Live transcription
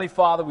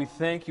Father, we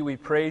thank you, we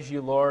praise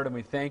you, Lord, and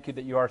we thank you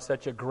that you are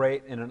such a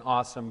great and an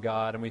awesome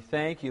God. And we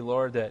thank you,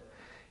 Lord, that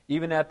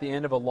even at the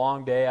end of a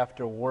long day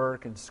after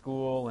work and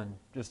school and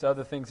just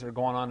other things that are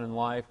going on in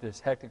life, this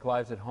hectic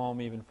lives at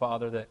home even,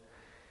 Father, that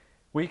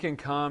we can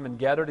come and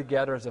gather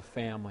together as a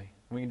family.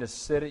 We can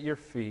just sit at your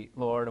feet,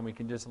 Lord, and we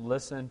can just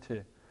listen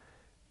to,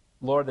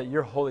 Lord, that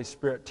your Holy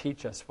Spirit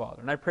teach us,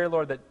 Father. And I pray,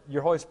 Lord, that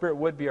your Holy Spirit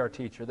would be our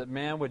teacher, that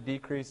man would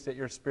decrease, that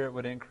your Spirit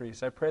would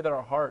increase. I pray that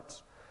our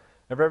hearts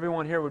of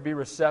everyone here would be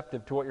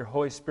receptive to what your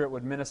Holy Spirit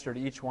would minister to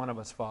each one of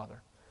us,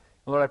 Father.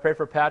 And Lord, I pray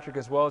for Patrick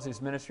as well as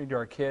he's ministering to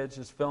our kids.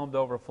 Just fill him to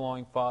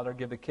overflowing, Father.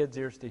 Give the kids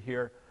ears to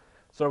hear.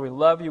 So Lord, we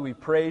love you, we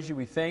praise you,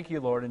 we thank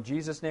you, Lord. In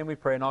Jesus' name we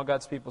pray, and all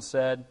God's people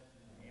said,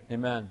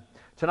 Amen.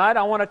 Tonight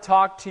I want to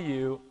talk to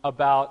you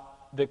about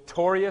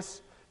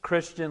victorious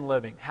Christian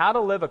living. How to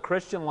live a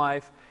Christian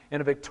life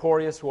in a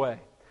victorious way.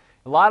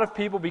 A lot of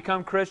people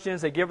become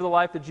Christians, they give their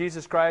life to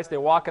Jesus Christ, they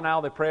walk an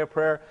aisle, they pray a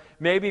prayer.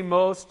 Maybe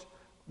most,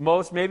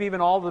 maybe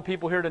even all of the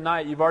people here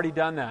tonight, you've already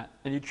done that,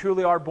 and you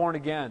truly are born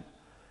again.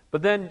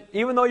 But then,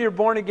 even though you're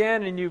born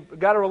again and you've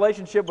got a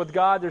relationship with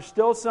God, there's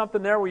still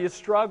something there where you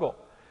struggle.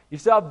 You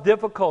still have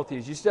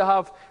difficulties. You still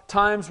have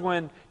times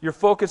when your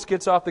focus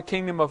gets off the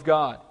kingdom of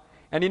God.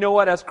 And you know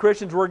what? As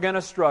Christians, we're going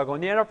to struggle.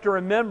 And you have to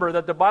remember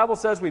that the Bible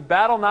says we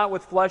battle not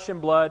with flesh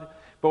and blood,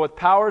 but with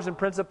powers and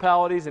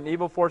principalities and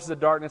evil forces of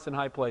darkness in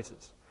high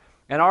places.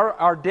 And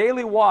our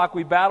daily walk,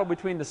 we battle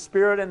between the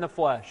spirit and the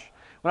flesh.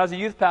 When I was a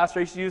youth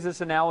pastor, I used to use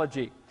this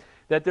analogy,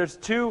 that there's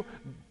two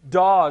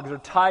dogs or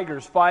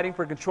tigers fighting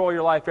for control of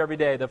your life every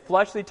day, the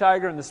fleshly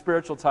tiger and the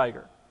spiritual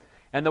tiger.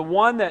 And the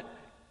one that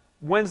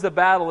wins the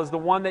battle is the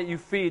one that you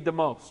feed the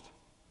most.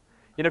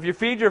 You know, if you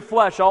feed your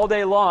flesh all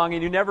day long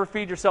and you never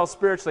feed yourself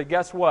spiritually,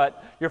 guess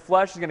what? Your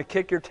flesh is going to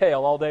kick your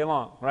tail all day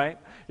long, right?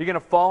 You're going to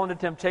fall into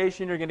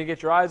temptation, you're going to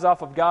get your eyes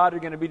off of God,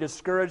 you're going to be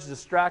discouraged,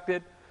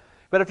 distracted.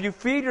 But if you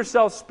feed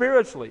yourself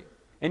spiritually,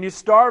 and you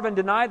starve and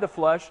deny the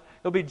flesh,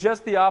 it'll be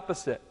just the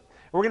opposite.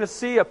 We're going to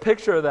see a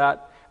picture of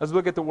that as we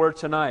look at the Word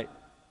tonight.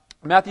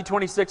 Matthew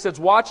 26 says,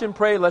 "Watch and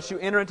pray lest you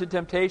enter into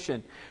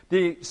temptation.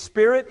 The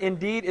spirit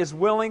indeed is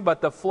willing,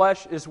 but the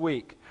flesh is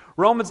weak."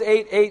 Romans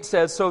 8:8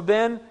 says, "So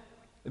then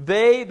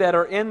they that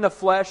are in the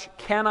flesh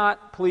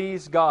cannot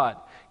please God."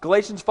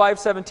 Galatians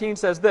 5:17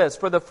 says this,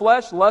 "For the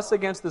flesh lusts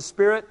against the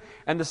spirit,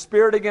 and the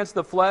spirit against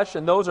the flesh,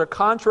 and those are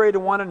contrary to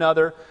one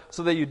another,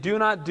 so that you do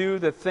not do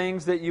the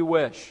things that you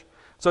wish."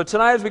 So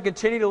tonight, as we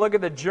continue to look at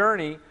the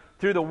journey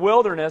through the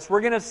wilderness, we're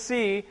going to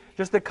see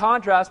just the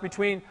contrast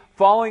between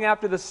following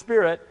after the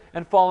Spirit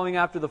and following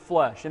after the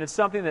flesh. And it's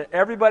something that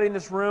everybody in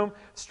this room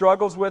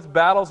struggles with,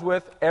 battles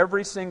with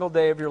every single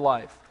day of your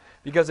life.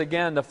 Because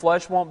again, the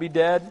flesh won't be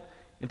dead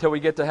until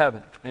we get to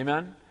heaven.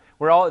 Amen?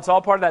 It's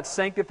all part of that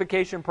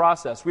sanctification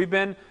process. We've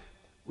been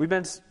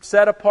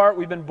set apart,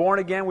 we've been born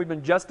again, we've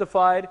been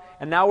justified,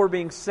 and now we're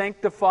being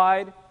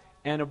sanctified,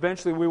 and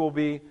eventually we will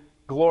be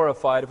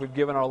glorified if we've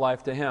given our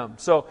life to Him.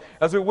 So,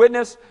 as we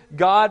witness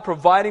God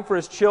providing for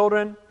His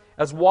children,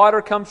 as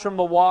water comes from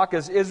the rock,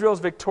 as Israel's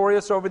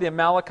victorious over the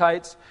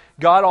Amalekites,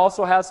 God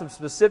also has some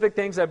specific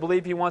things I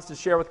believe He wants to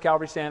share with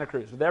Calvary Santa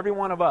Cruz, with every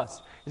one of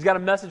us. He's got a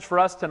message for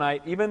us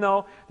tonight. Even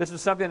though this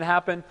is something that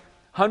happened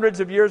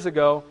hundreds of years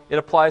ago, it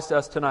applies to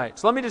us tonight.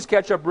 So let me just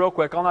catch up real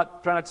quick. I'll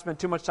try not to spend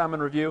too much time in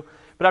review.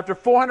 But after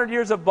 400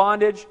 years of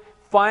bondage,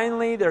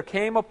 finally there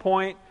came a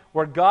point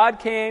where God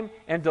came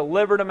and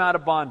delivered them out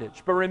of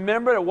bondage. But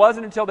remember, it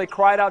wasn't until they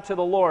cried out to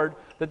the Lord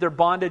that their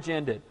bondage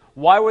ended.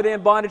 Why were they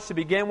in bondage to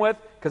begin with?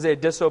 Because they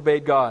had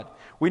disobeyed God.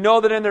 We know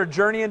that in their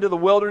journey into the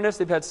wilderness,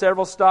 they've had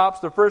several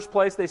stops. The first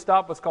place they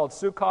stopped was called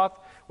Sukkoth,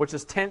 which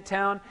is tent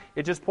town.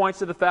 It just points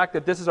to the fact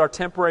that this is our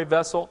temporary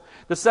vessel.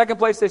 The second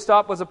place they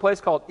stopped was a place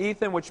called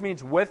Etham, which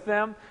means with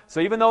them. So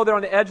even though they're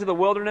on the edge of the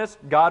wilderness,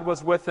 God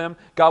was with them.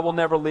 God will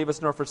never leave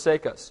us nor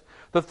forsake us.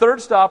 The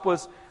third stop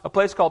was a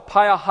place called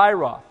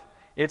Pi-hahiroth.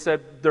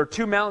 There are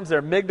two mountains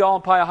there, Migdal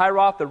and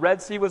Pi-hahiroth. The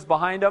Red Sea was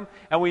behind them,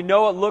 and we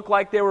know it looked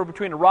like they were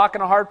between a rock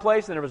and a hard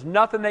place, and there was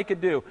nothing they could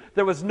do.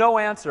 There was no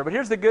answer. But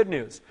here's the good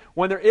news.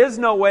 When there is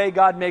no way,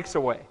 God makes a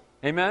way.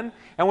 Amen?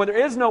 And when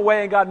there is no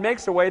way and God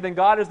makes a way, then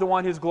God is the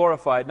one who's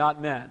glorified,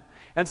 not men.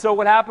 And so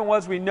what happened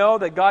was we know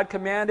that God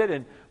commanded,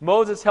 and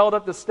Moses held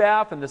up the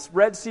staff, and the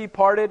Red Sea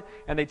parted,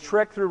 and they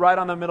trekked through right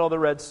on the middle of the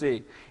Red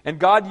Sea. And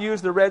God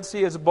used the Red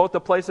Sea as both a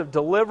place of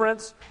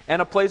deliverance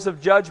and a place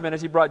of judgment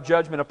as He brought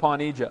judgment upon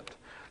Egypt.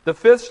 The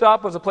fifth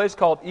stop was a place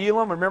called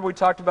Elim. Remember we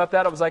talked about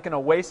that? It was like an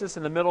oasis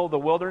in the middle of the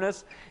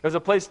wilderness. It was a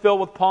place filled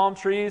with palm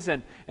trees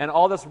and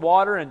all this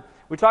water. And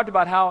we talked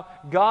about how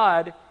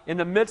God, in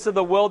the midst of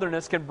the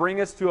wilderness, can bring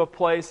us to a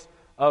place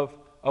of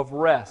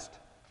rest,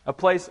 a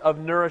place of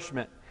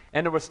nourishment.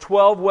 And there was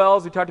 12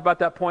 wells. We talked about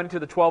that pointing to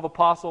the 12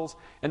 apostles,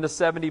 and the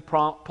 70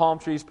 palm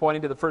trees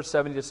pointing to the first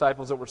 70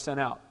 disciples that were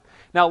sent out.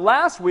 Now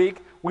last week,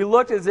 we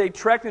looked as they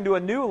trekked into a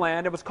new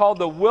land. It was called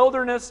the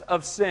Wilderness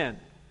of Sin.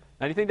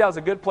 Now, do you think that was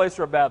a good place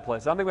or a bad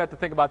place? I don't think we have to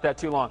think about that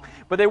too long.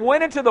 But they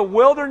went into the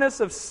wilderness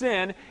of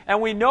sin,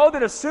 and we know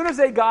that as soon as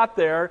they got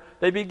there,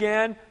 they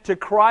began to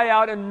cry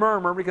out and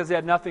murmur because they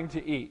had nothing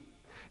to eat.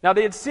 Now,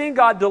 they had seen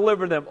God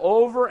deliver them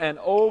over and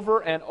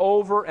over and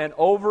over and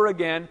over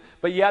again,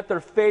 but yet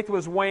their faith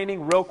was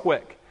waning real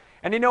quick.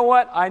 And you know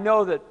what? I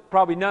know that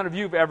probably none of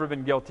you have ever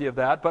been guilty of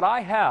that, but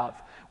I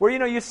have. Where,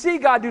 you see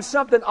God do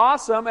something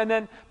awesome, and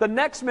then the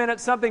next minute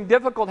something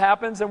difficult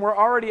happens, and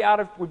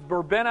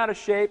we're bent out of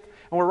shape,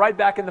 and we're right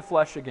back in the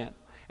flesh again.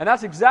 And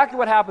that's exactly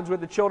what happens with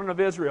the children of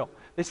Israel.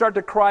 They start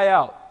to cry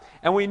out.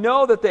 And we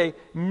know that they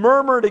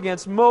murmured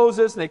against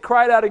Moses, and they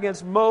cried out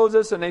against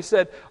Moses, and they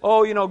said,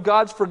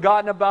 God's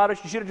forgotten about us.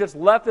 You should have just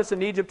left us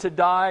in Egypt to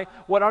die.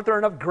 What, aren't there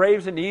enough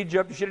graves in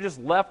Egypt? You should have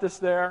just left us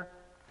there.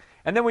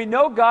 And then we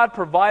know God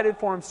provided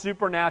for him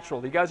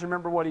supernatural. Do you guys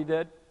remember what he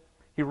did?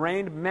 He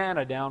rained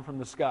manna down from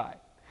the sky.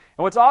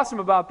 And what's awesome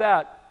about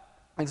that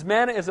is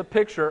manna is a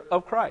picture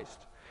of Christ.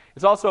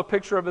 It's also a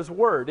picture of his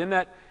word, in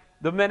that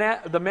the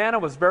manna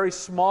was very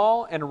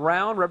small and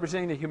round,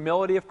 representing the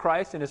humility of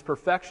Christ and his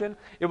perfection.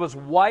 It was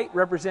white,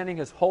 representing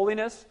his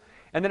holiness.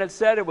 And then it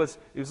said it was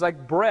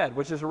like bread,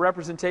 which is a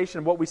representation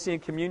of what we see in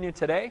communion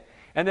today.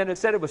 And then it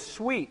said it was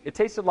sweet. It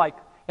tasted like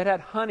it had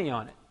honey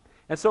on it.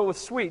 And so it was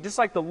sweet, just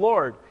like the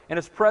Lord and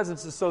his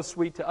presence is so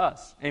sweet to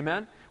us.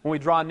 Amen? When we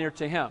draw near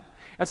to him.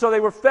 And so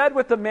they were fed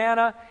with the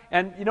manna,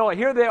 and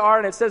here they are,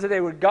 and it says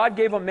that God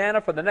gave them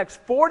manna for the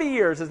next 40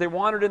 years as they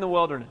wandered in the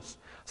wilderness.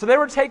 So they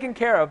were taken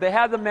care of. They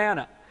had the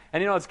manna.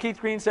 And as Keith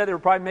Green said, they were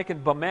probably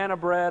making banana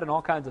bread and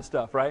all kinds of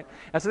stuff, right?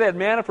 And so they had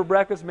manna for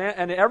breakfast,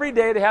 and every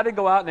day they had to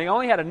go out, and they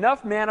only had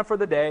enough manna for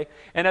the day.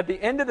 And at the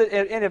end of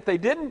and if they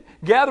didn't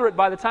gather it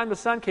by the time the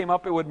sun came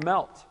up, it would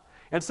melt.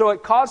 And so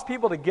it caused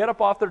people to get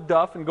up off their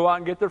duff and go out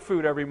and get their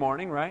food every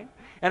morning, right?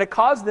 And it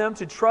caused them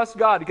to trust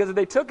God, because if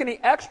they took any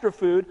extra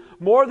food,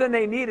 more than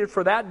they needed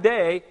for that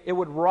day, it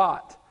would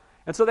rot.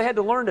 And so they had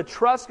to learn to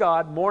trust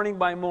God morning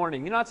by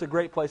morning. That's a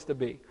great place to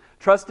be.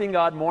 Trusting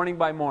God morning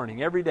by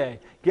morning, every day.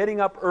 Getting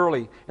up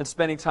early and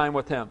spending time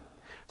with him.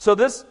 So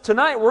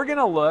tonight we're going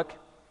to look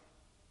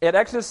at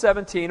Exodus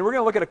 17. We're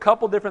going to look at a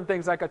couple different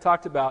things like I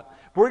talked about.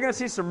 We're going to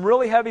see some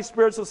really heavy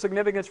spiritual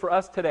significance for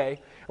us today.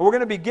 And we're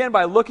going to begin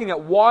by looking at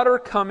water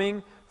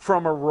coming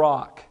from a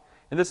rock.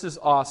 And this is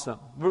awesome.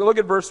 We'll look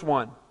at verse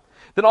 1.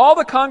 Then all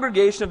the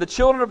congregation of the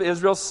children of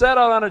Israel set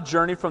out on a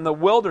journey from the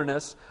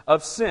wilderness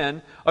of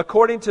Sin,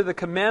 according to the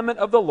commandment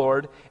of the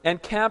Lord,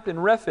 and camped in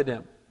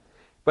Rephidim.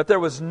 But there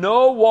was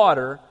no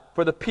water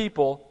for the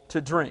people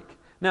to drink.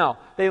 Now,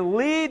 they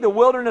leave the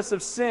wilderness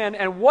of sin,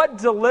 and what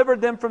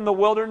delivered them from the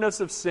wilderness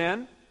of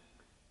sin?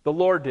 The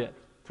Lord did.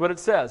 That's what it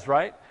says,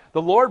 right?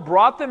 The Lord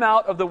brought them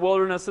out of the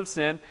wilderness of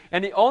sin,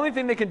 and the only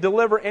thing that can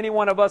deliver any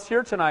one of us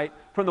here tonight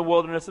from the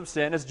wilderness of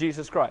sin is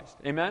Jesus Christ.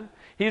 Amen?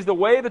 He's the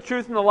way, the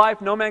truth, and the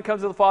life. No man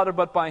comes to the Father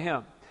but by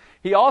him.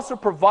 He also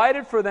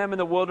provided for them in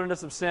the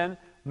wilderness of sin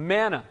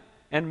manna.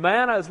 And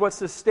manna is what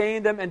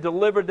sustained them and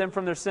delivered them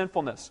from their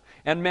sinfulness.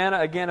 And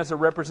manna, again, is a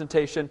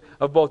representation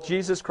of both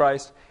Jesus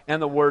Christ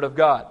and the Word of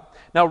God.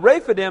 Now,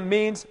 Rephidim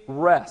means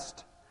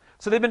rest.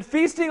 So they've been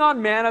feasting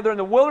on manna. They're in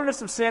the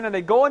wilderness of sin, and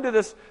they go into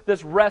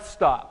this rest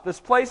stop, this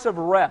place of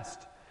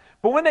rest.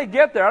 But when they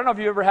get there, I don't know if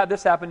you ever had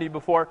this happen to you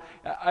before.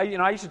 I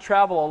used to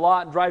travel a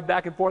lot and drive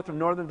back and forth from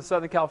Northern to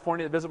Southern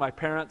California to visit my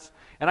parents,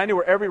 and I knew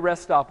where every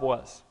rest stop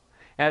was,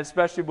 and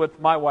especially with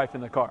my wife in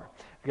the car,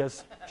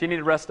 because she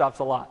needed rest stops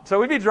a lot. So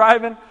we'd be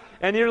driving,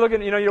 and you're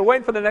looking, you're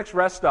waiting for the next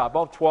rest stop,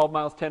 12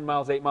 miles, 10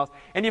 miles, 8 miles,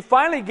 and you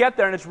finally get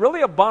there, and it's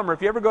really a bummer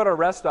if you ever go to a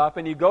rest stop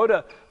and you go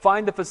to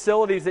find the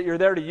facilities that you're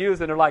there to use,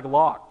 and they're like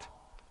locked.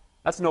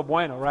 That's no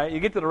bueno, right? You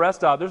get to the rest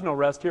stop, there's no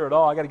rest here at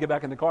all. I got to get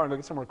back in the car and go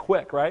get somewhere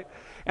quick, right?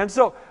 And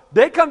so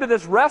they come to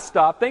this rest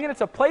stop thinking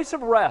it's a place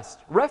of rest,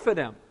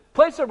 Rephidim,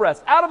 place of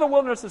rest, out of the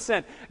wilderness of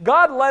sin.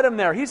 God led them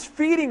there. He's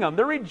feeding them.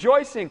 They're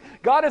rejoicing.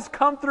 God has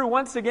come through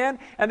once again,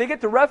 and they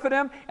get to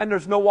Rephidim, and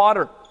there's no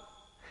water.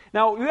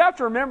 Now, you have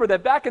to remember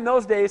that back in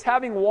those days,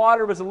 having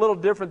water was a little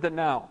different than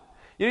now.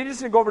 You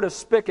just go over to a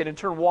spigot and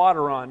turn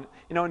water on,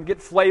 and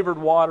get flavored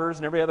waters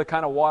and every other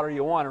kind of water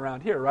you want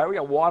around here, right? We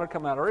got water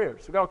coming out of our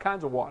ears. We got all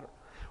kinds of water.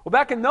 Well,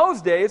 back in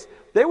those days,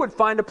 they would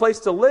find a place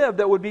to live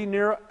that would be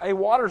near a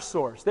water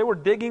source. They were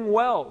digging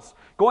wells.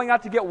 Going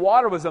out to get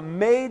water was a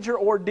major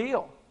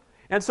ordeal.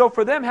 And so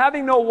for them,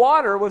 having no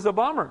water was a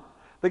bummer.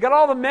 They got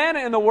all the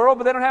manna in the world,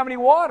 but they don't have any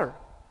water.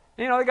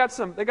 They got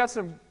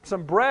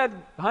some bread,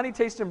 honey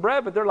tasting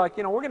bread, but they're like,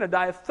 we're going to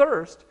die of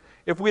thirst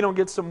if we don't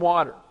get some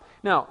water.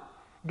 Now,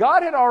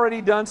 God had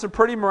already done some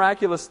pretty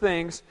miraculous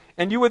things,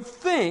 and you would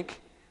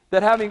think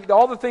that having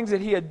all the things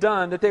that he had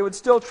done, that they would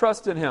still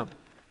trust in him.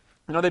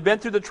 They've been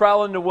through the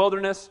trial in the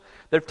wilderness.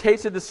 They've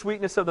tasted the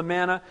sweetness of the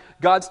manna.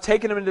 God's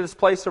taken them into this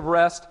place of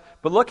rest.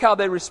 But look how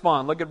they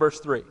respond. Look at verse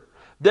 3.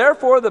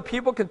 Therefore the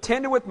people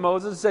contended with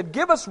Moses and said,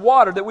 "Give us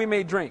water that we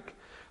may drink."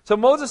 So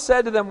Moses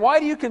said to them, "Why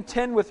do you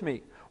contend with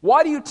me?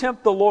 Why do you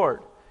tempt the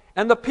Lord?"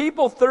 And the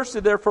people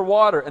thirsted there for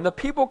water. And the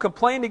people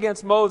complained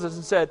against Moses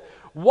and said,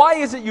 "Why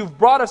is it you've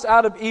brought us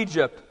out of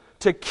Egypt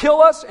to kill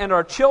us and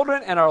our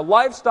children and our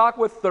livestock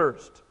with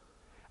thirst?"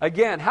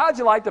 Again, how'd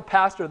you like to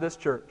pastor this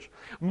church?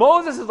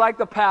 Moses is like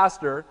the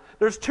pastor.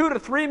 There's 2 to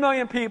 3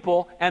 million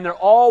people, and they're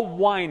all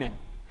whining.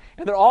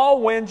 And they're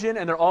all whinging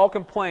and they're all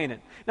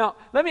complaining. Now,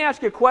 let me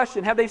ask you a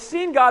question. Have they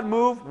seen God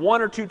move 1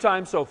 or 2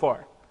 times so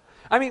far?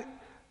 I mean,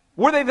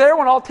 were they there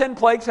when all 10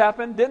 plagues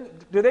happened?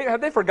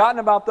 Have they forgotten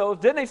about those?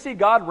 Didn't they see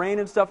God rain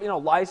and stuff,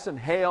 lice and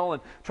hail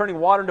and turning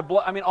water into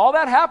blood? I mean, all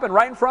that happened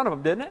right in front of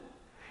them, didn't it?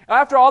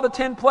 After all the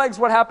 10 plagues,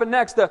 what happened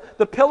next? The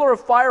pillar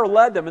of fire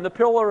led them, and the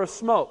pillar of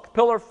smoke,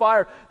 pillar of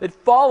fire, they'd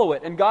follow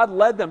it, and God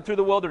led them through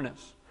the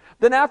wilderness.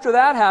 Then after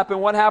that happened,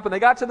 what happened? They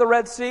got to the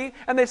Red Sea,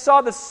 and they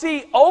saw the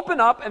sea open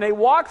up, and they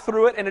walked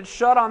through it, and it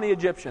shut on the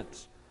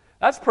Egyptians.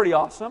 That's pretty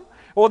awesome.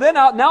 Well, then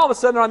now all of a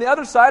sudden they're on the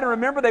other side, and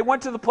remember they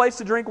went to the place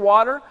to drink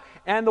water,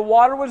 and the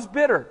water was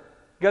bitter.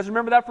 You guys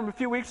remember that from a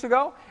few weeks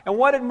ago? And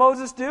what did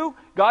Moses do?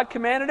 God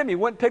commanded him. He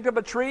went and picked up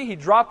a tree, he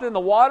dropped it in the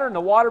water, and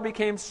the water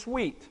became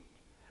sweet.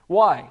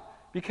 Why?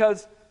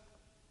 Because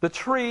the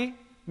tree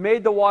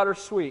made the water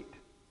sweet.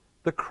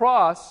 The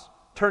cross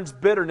turns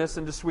bitterness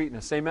into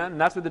sweetness. Amen?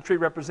 And that's what the tree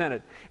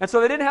represented. And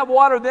so they didn't have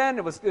water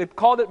then. They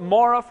called it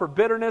Marah for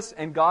bitterness,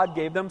 and God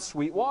gave them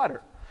sweet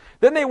water.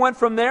 Then they went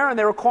from there, and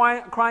they were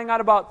crying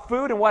out about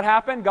food, and what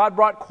happened? God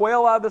brought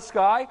quail out of the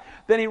sky.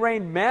 Then He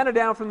rained manna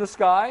down from the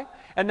sky.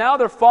 And now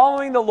they're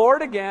following the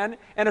Lord again,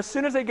 and as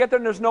soon as they get there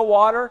and there's no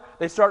water,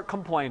 they start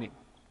complaining.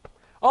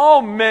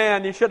 Oh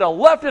man, you should have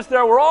left us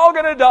there. We're all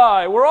going to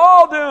die. We're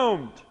all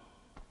doomed.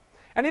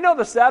 And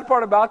the sad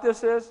part about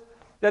this is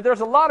that there's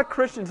a lot of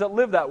Christians that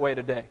live that way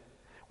today.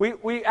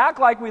 We act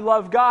like we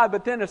love God,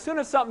 but then as soon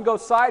as something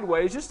goes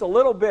sideways, just a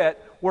little bit,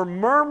 we're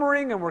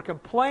murmuring and we're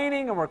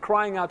complaining and we're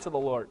crying out to the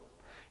Lord.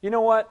 You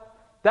know what?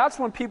 That's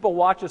when people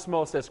watch us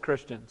most as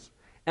Christians.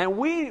 And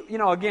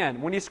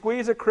again, when you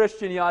squeeze a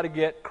Christian, you ought to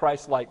get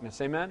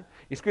Christ-likeness. Amen?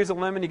 You squeeze a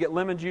lemon, you get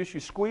lemon juice. You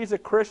squeeze a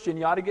Christian,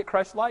 you ought to get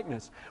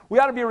Christ-likeness. We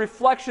ought to be a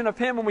reflection of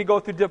Him when we go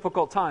through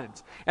difficult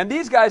times. And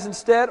these guys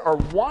instead are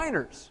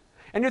whiners.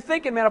 And you're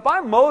thinking, man, if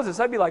I'm Moses,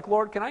 I'd be like,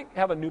 Lord, can I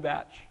have a new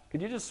batch?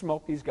 Could you just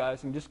smoke these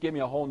guys and just give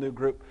me a whole new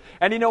group?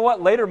 And you know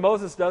what? Later,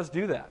 Moses does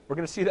do that. We're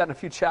going to see that in a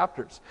few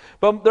chapters.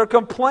 But they're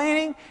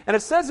complaining, and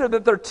it says there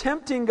that they're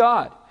tempting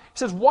God. He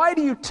says, why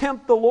do you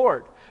tempt the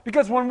Lord?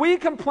 Because when we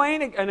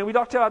complain, and we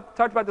talked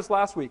about this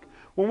last week,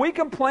 when we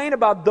complain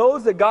about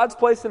those that God's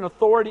placed in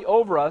authority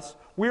over us,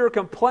 we are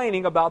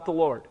complaining about the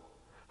Lord.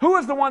 Who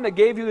is the one that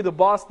gave you the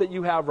boss that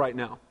you have right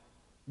now?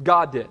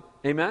 God did.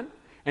 Amen?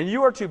 And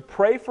you are to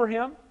pray for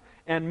him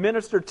and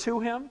minister to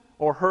him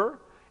or her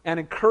and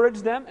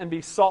encourage them and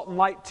be salt and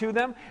light to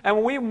them. And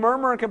when we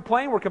murmur and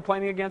complain, we're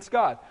complaining against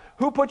God.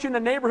 Who put you in the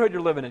neighborhood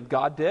you're living in?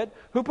 God did.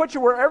 Who put you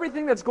where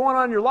everything that's going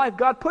on in your life,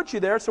 God put you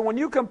there. So when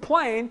you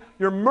complain,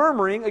 you're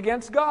murmuring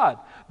against God.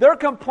 They're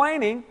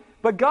complaining,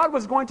 but God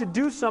was going to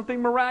do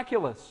something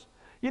miraculous.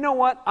 You know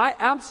what? I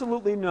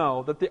absolutely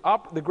know that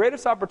the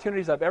greatest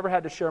opportunities I've ever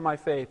had to share my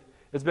faith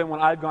has been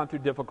when I've gone through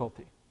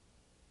difficulty.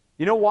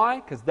 You know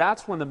why? Because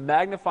that's when the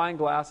magnifying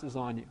glass is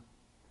on you.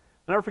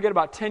 I'll never forget,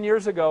 about 10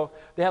 years ago,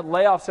 they had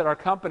layoffs at our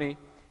company,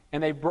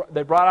 and they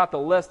brought out the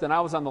list, and I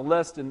was on the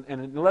list, and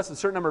unless a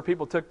certain number of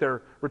people took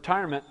their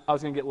retirement, I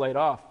was going to get laid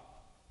off.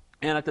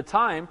 And at the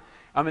time,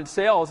 I'm in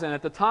sales, and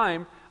at the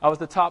time, I was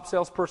the top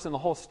salesperson in the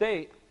whole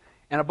state,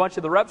 and a bunch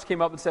of the reps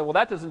came up and said, well,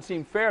 that doesn't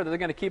seem fair that they're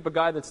going to keep a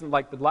guy that's in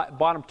like the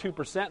bottom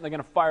 2%, and they're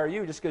going to fire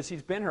you just because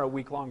he's been here a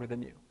week longer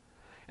than you.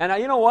 And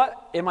you know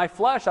what? In my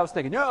flesh, I was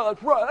thinking, yeah,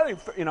 that's right. That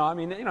ain't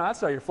fair. That's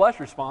how your flesh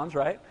responds,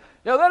 right?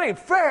 That ain't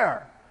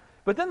fair.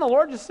 But then the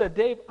Lord just said,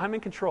 Dave, I'm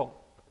in control.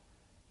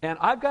 And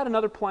I've got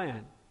another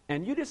plan.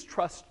 And you just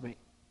trust me.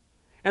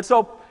 And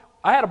so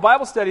I had a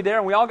Bible study there,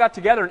 and we all got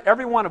together, and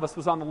every one of us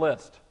was on the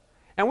list.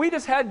 And we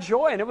just had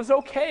joy, and it was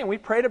okay. And we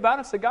prayed about it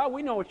and said, God,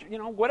 we know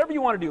whatever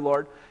you want to do,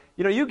 Lord.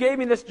 You gave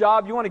me this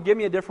job. You want to give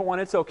me a different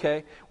one. It's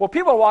okay. Well,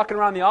 people are walking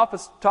around the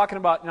office talking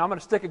about, I'm going to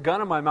stick a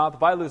gun in my mouth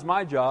if I lose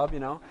my job,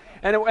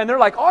 And they're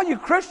like, oh, you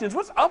Christians,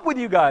 what's up with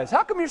you guys?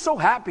 How come you're so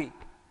happy?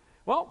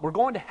 Well, we're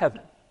going to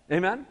heaven.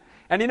 Amen?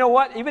 And you know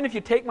what? Even if you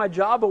take my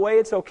job away,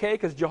 it's okay,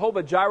 because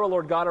Jehovah Jireh,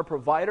 Lord God, our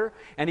provider,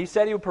 and He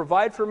said He would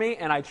provide for me,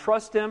 and I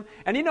trust Him.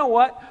 And you know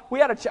what? I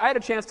had a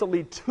chance to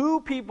lead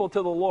 2 people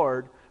to the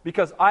Lord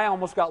because I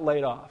almost got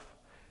laid off.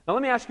 Now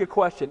let me ask you a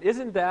question.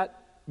 Isn't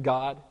that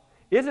God?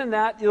 Isn't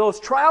that those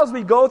trials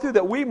we go through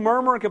that we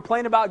murmur and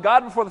complain about?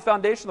 God, before the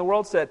foundation of the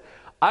world, said,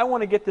 I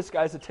want to get this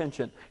guy's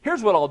attention.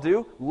 Here's what I'll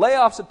do.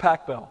 Layoffs at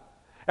Pac Bell.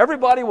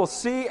 Everybody will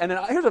see, and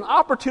then here's an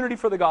opportunity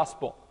for the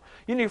gospel.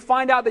 You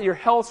find out that your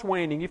health's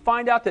waning. You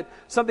find out that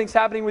something's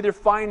happening with your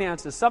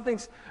finances.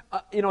 Something's,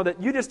 that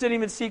you just didn't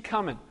even see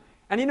coming.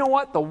 And you know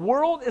what? The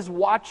world is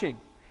watching.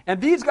 And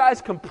these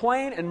guys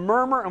complain and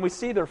murmur, and we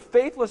see they're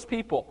faithless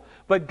people.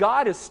 But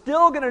God is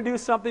still going to do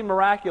something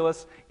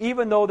miraculous,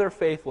 even though they're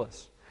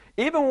faithless.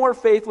 Even when we're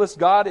faithless,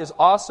 God is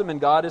awesome and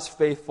God is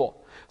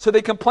faithful. So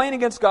they complain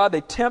against God.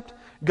 They tempt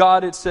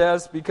God, it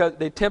says, because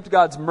they tempt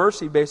God's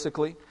mercy,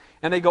 basically.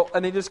 And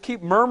they just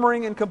keep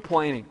murmuring and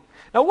complaining.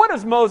 Now, what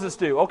does Moses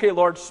do? Okay,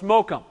 Lord,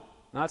 smoke them.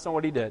 No, that's not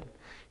what he did.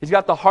 He's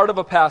got the heart of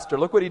a pastor.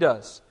 Look what he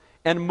does.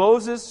 And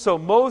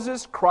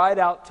Moses cried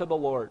out to the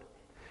Lord.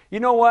 You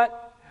know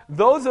what?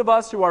 Those of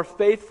us who are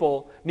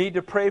faithful need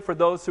to pray for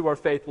those who are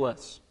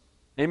faithless.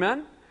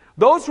 Amen?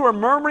 Those who are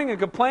murmuring and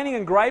complaining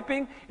and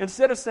griping,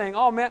 instead of saying,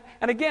 oh man,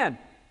 and again,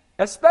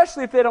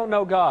 especially if they don't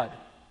know God.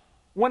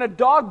 When a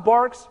dog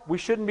barks, we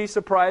shouldn't be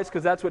surprised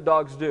because that's what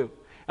dogs do.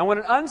 And when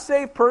an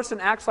unsaved person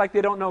acts like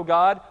they don't know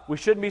God, we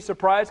shouldn't be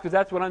surprised because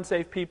that's what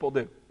unsaved people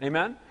do.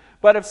 Amen?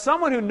 But if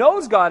someone who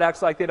knows God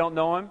acts like they don't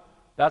know Him,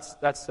 that's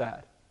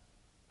sad.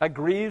 That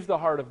grieves the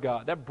heart of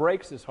God. That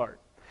breaks His heart.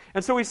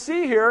 And so we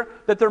see here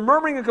that they're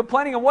murmuring and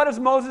complaining, and what does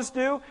Moses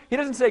do? He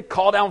doesn't say,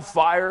 call down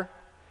fire.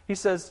 He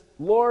says,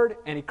 Lord,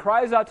 and he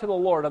cries out to the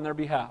Lord on their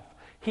behalf.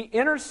 He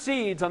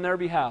intercedes on their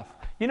behalf.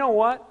 You know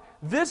what?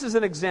 This is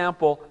an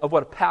example of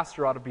what a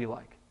pastor ought to be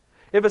like.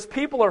 If his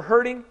people are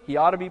hurting, he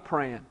ought to be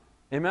praying.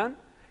 Amen?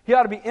 He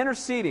ought to be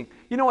interceding.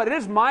 You know what? It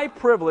is my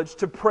privilege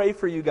to pray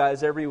for you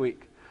guys every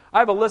week. I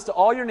have a list of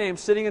all your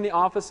names sitting in the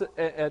office,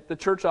 at the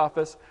church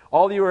office.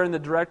 All of you are in the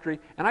directory.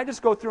 And I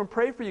just go through and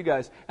pray for you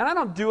guys. And I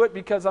don't do it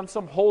because I'm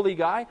some holy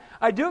guy.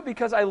 I do it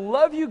because I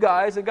love you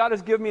guys, and God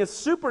has given me a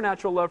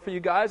supernatural love for you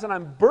guys, and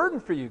I'm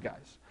burdened for you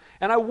guys.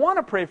 And I want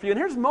to pray for you. And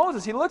here's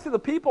Moses. He looks at the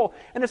people,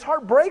 and his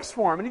heart breaks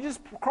for him, and he just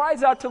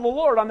cries out to the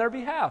Lord on their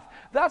behalf.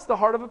 That's the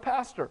heart of a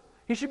pastor.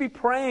 He should be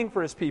praying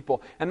for his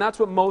people. And that's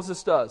what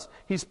Moses does.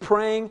 He's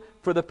praying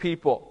for the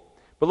people.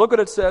 But look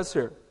what it says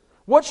here.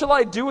 What shall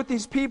I do with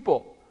these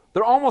people?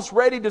 They're almost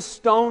ready to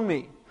stone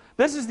me.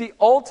 This is the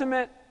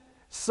ultimate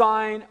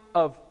sign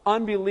of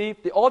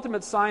unbelief. The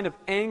ultimate sign of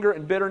anger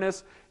and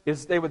bitterness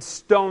is they would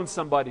stone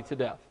somebody to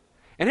death.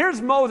 And here's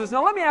Moses.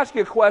 Now let me ask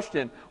you a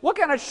question. What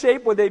kind of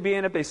shape would they be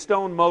in if they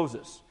stoned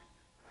Moses?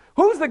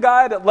 Who's the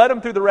guy that led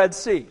them through the Red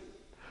Sea?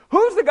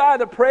 Who's the guy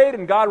that prayed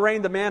and God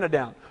rained the manna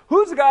down?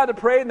 Who's the guy that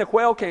prayed and the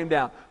quail came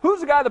down? Who's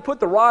the guy that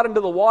put the rod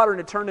into the water and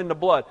it turned into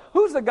blood?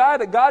 Who's the guy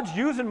that God's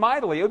using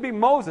mightily? It would be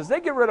Moses. They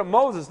get rid of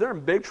Moses, they're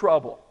in big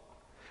trouble.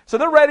 So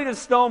they're ready to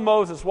stone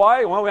Moses.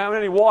 Why? Well, we haven't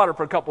had any water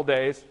for a couple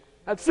days.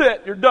 That's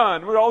it. You're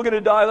done. We're all going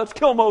to die. Let's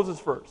kill Moses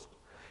first.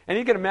 And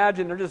you can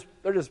imagine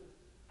they're just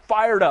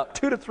fired up.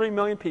 2 to 3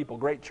 million people.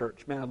 Great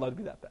church. Man, I'd love to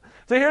be that bad.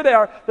 So here they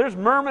are. They're just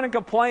murmuring and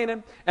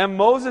complaining. And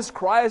Moses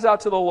cries out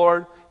to the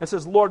Lord and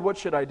says, Lord, what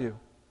should I do?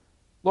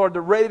 Lord,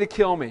 they're ready to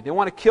kill me. They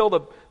want to kill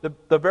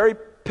the very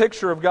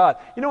picture of God.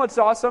 You know what's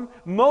awesome?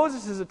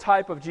 Moses is a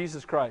type of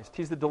Jesus Christ.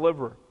 He's the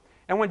deliverer.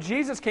 And when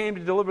Jesus came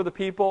to deliver the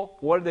people,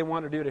 what did they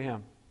want to do to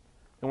him?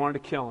 They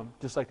wanted to kill him,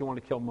 just like they wanted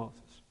to kill Moses.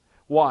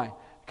 Why?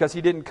 Because he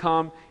didn't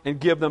come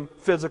and give them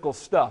physical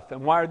stuff.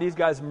 And why are these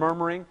guys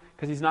murmuring?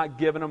 Because he's not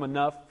giving them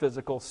enough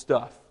physical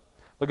stuff.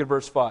 Look at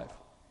verse 5.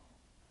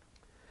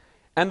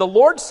 And the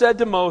Lord said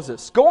to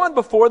Moses, go on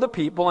before the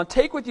people and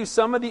take with you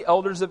some of the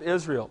elders of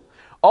Israel.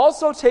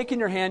 Also take in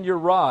your hand your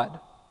rod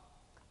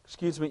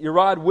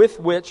with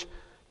which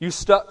you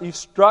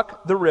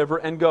struck the river,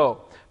 and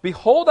go.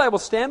 Behold, I will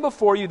stand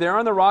before you there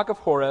on the rock of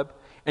Horeb,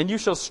 and you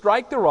shall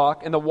strike the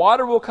rock, and the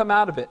water will come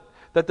out of it,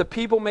 that the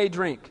people may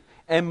drink.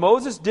 And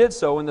Moses did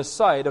so in the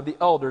sight of the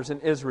elders in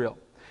Israel.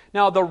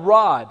 Now the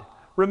rod,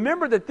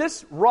 remember that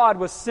this rod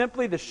was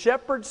simply the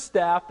shepherd's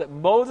staff that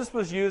Moses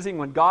was using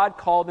when God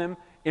called him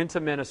into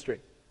ministry.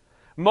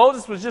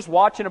 Moses was just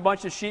watching a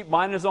bunch of sheep,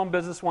 minding his own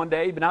business one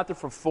day. He'd been out there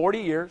for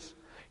 40 years.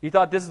 He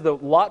thought this is the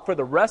lot for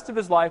the rest of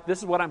his life. This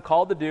is what I'm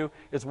called to do,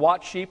 is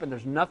watch sheep, and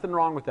there's nothing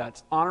wrong with that.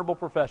 It's an honorable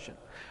profession.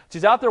 So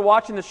he's out there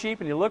watching the sheep,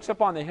 and he looks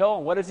up on the hill,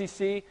 and what does he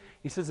see?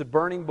 He sees a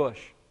burning bush.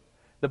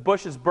 The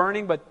bush is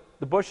burning, but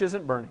the bush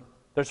isn't burning.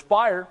 There's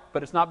fire,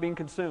 but it's not being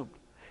consumed.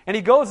 And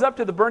he goes up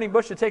to the burning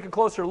bush to take a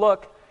closer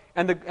look,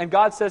 and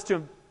God says to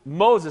him,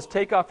 Moses,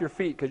 take off your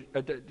feet,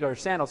 or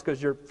sandals,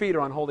 because your feet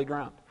are on holy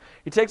ground.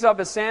 He takes off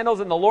his sandals,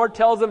 and the Lord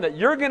tells him that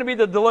you're going to be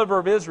the deliverer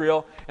of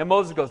Israel. And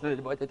Moses goes,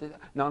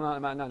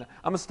 no.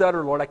 I'm a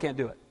stutterer, Lord. I can't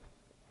do it.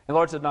 And the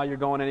Lord says, no, you're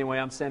going anyway.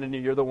 I'm sending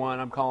you. You're the one.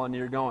 I'm calling you.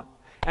 You're going.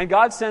 And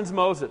God sends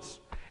Moses.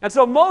 And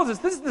so Moses,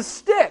 this is the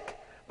stick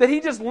that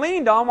he just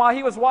leaned on while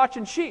he was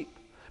watching sheep.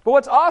 But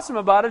what's awesome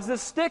about it is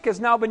this stick has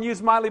now been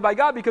used mightily by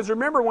God, because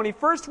remember when he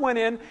first went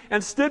in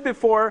and stood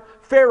before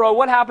Pharaoh,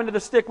 what happened to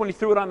the stick when he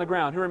threw it on the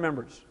ground? Who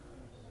remembers?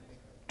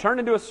 Turned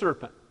into a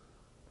serpent.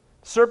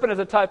 Serpent is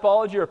a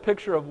typology or a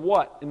picture of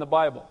what in the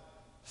Bible?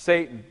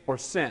 Satan or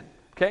sin.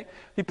 Okay?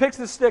 He picks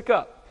the stick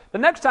up. The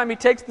next time he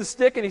takes the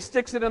stick and he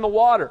sticks it in the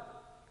water.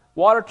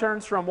 Water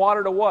turns from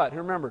water to what? Who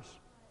remembers?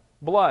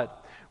 Blood.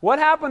 What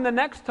happened the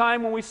next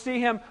time when we see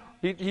him?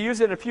 He used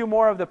it in a few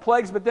more of the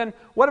plagues, but then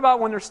what about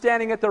when they're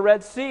standing at the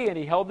Red Sea and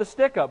he held the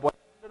stick up? What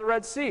happened to the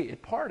Red Sea?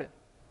 It parted.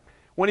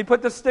 When he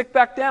put the stick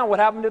back down, what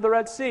happened to the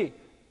Red Sea?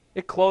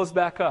 It closed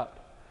back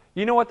up.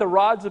 You know what the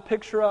rod's a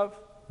picture of?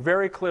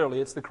 Very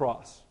clearly, it's the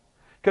cross.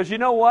 Because you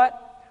know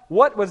what?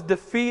 What was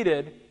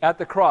defeated at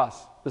the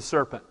cross? The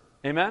serpent.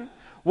 Amen?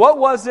 What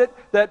was it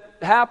that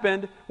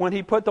happened when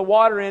he put the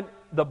water in?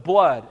 The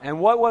blood. And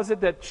what was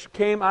it that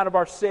came out of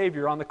our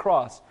Savior on the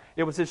cross?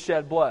 It was his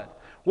shed blood.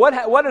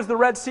 What is the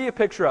Red Sea a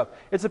picture of?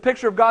 It's a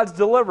picture of God's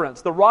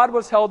deliverance. The rod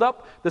was held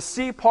up, the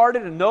sea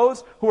parted, and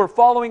those who were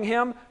following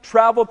him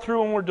traveled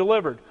through and were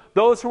delivered.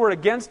 Those who were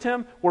against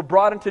him were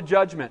brought into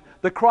judgment.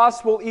 The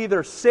cross will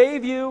either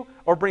save you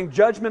or bring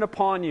judgment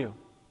upon you.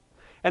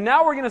 And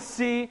now we're going to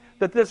see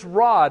that this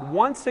rod,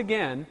 once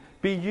again,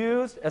 be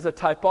used as a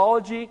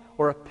typology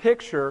or a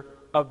picture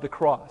of the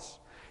cross.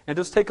 And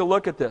just take a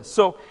look at this.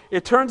 So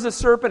it turns the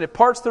serpent, it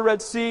parts the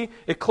Red Sea,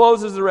 it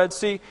closes the Red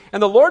Sea,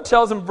 and the Lord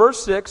tells him,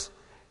 verse 6,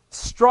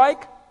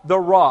 strike the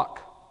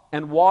rock,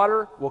 and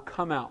water will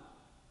come out.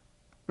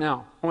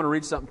 Now, I want to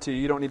read something to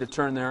you. You don't need to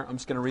turn there. I'm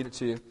just going to read it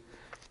to you.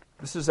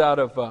 This is out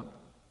of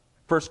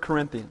 1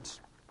 Corinthians.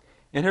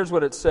 And here's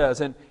what it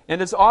says. And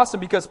it's awesome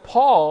because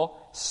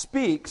Paul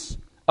speaks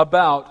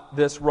about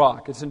this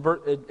rock. It's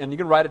and you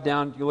can write it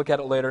down. You look at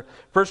it later.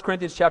 1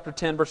 Corinthians chapter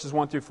 10, verses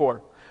 1 through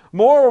 4.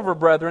 Moreover,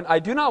 brethren, I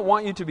do not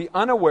want you to be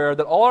unaware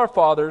that all our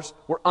fathers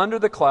were under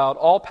the cloud,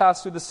 all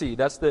passed through the sea.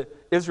 That's the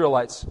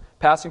Israelites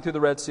passing through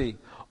the Red Sea.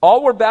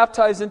 All were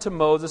baptized into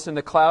Moses in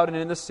the cloud and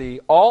in the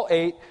sea. All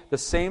ate the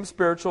same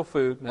spiritual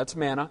food, that's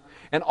manna,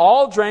 and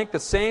all drank the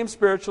same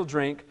spiritual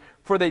drink,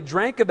 for they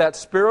drank of that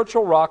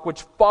spiritual rock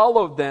which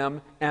followed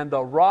them, and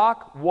the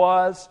rock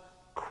was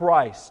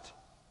Christ.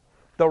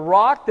 The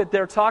rock that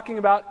they're talking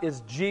about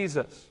is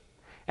Jesus.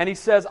 And he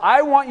says,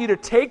 I want you to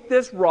take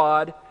this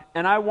rod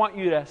and I want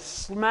you to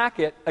smack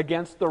it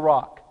against the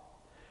rock.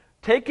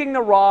 Taking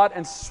the rod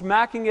and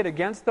smacking it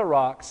against the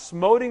rock,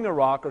 smoting the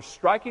rock or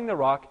striking the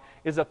rock,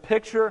 is a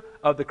picture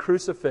of the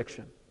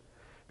crucifixion.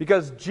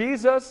 Because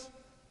Jesus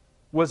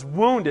was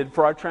wounded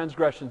for our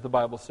transgressions, the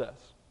Bible says.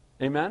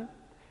 Amen?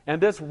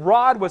 And this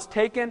rod was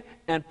taken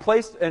and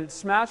placed and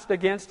smashed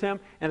against him,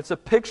 and it's a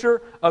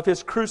picture of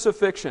his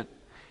crucifixion.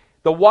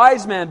 The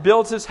wise man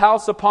builds his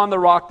house upon the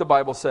rock, the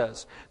Bible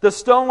says. The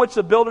stone which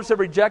the builders have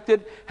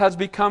rejected has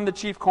become the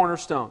chief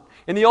cornerstone.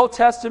 In the Old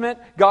Testament,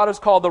 God is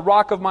called the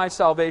rock of my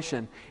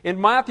salvation. In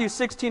Matthew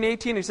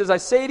 16:18, he says, I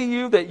say to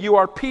you that you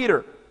are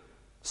Peter,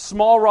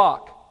 small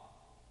rock,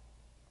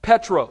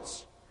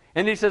 Petros.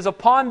 And he says,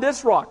 upon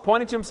this rock,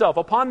 pointing to himself,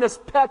 upon this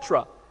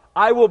Petra,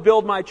 I will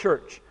build my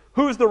church.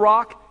 Who's the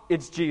rock?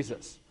 It's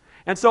Jesus.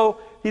 And so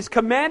he's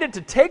commanded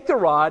to take the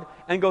rod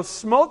and go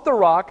smote the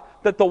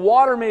rock that the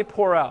water may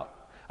pour out.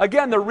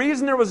 Again, the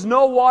reason there was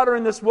no water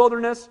in this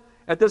wilderness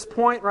at this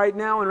point right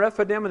now in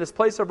Rephidim, in this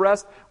place of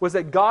rest, was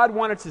that God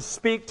wanted to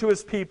speak to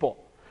his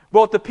people.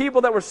 Both the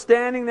people that were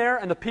standing there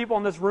and the people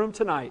in this room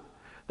tonight.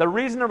 The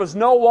reason there was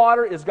no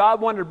water is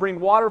God wanted to bring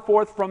water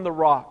forth from the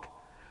rock.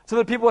 So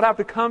that people would have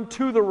to come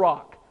to the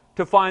rock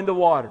to find the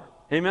water.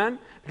 Amen?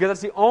 Because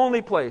that's the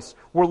only place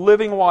where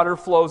living water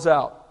flows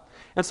out.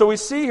 And so we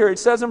see here, it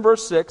says in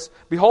verse 6,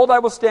 Behold, I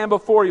will stand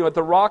before you at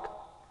the rock,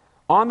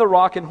 on the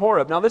rock in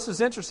Horeb. Now this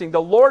is interesting.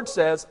 The Lord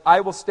says,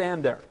 I will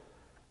stand there.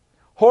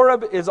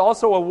 Horeb is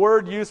also a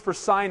word used for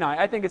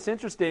Sinai. I think it's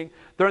interesting.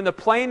 They're in the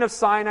plain of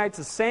Sinai. It's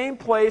the same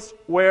place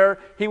where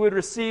he would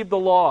receive the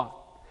law.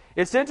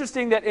 It's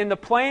interesting that in the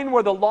plain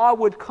where the law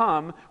would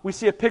come, we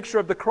see a picture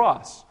of the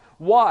cross.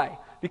 Why?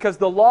 Because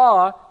the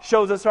law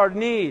shows us our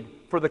need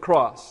for the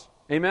cross.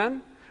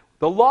 Amen?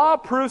 The law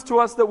proves to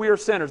us that we are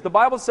sinners. The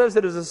Bible says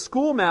it is a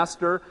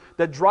schoolmaster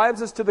that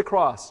drives us to the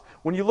cross.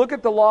 When you look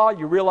at the law,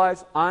 you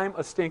realize I'm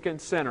a stinking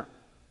sinner.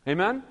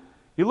 Amen?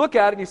 You look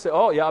at it and you say,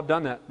 oh, yeah, I've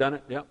done that. Done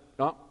it. Yep.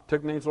 Oh,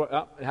 took names.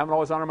 Oh, haven't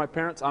always honored my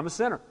parents. I'm a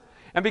sinner.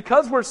 And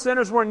because we're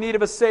sinners, we're in need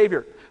of a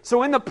Savior.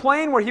 So in the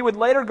plain where he would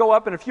later go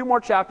up in a few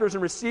more chapters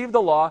and receive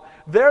the law,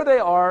 there they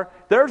are.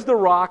 There's the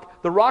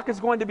rock. The rock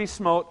is going to be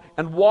smote,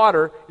 and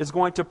water is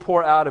going to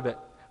pour out of it.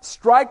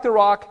 Strike the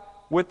rock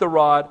with the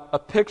rod, a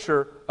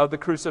picture of the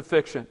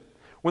crucifixion.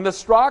 When he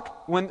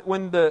struck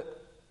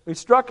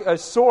a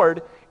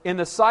sword in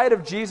the side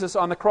of Jesus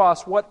on the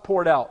cross, what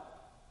poured out?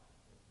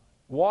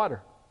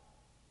 Water.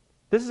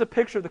 This is a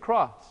picture of the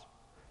cross.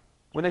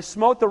 When they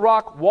smote the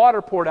rock,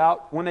 water poured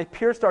out. When they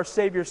pierced our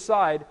Savior's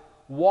side,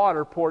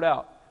 water poured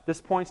out. This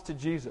points to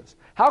Jesus.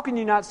 How can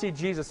you not see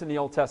Jesus in the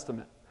Old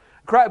Testament?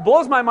 It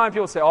blows my mind.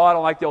 People say, oh, I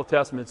don't like the Old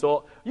Testament.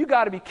 So you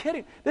got to be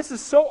kidding. This is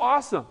so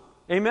awesome.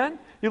 Amen?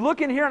 You look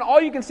in here and all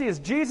you can see is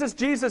Jesus,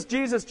 Jesus,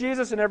 Jesus,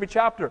 Jesus in every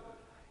chapter.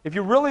 If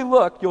you really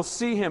look, you'll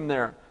see him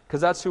there because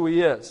that's who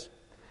he is.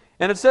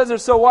 And it says there,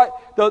 so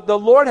what? The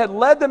Lord had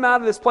led them out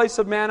of this place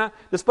of manna,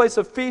 this place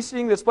of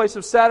feasting, this place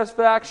of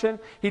satisfaction.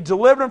 He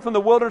delivered them from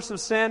the wilderness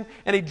of sin,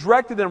 and he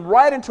directed them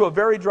right into a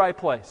very dry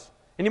place.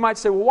 And you might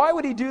say, well, why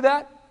would he do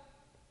that?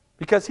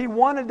 Because he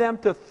wanted them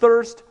to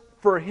thirst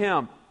for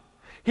him.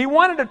 He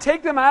wanted to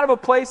take them out of a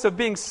place of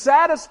being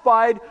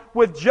satisfied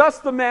with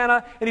just the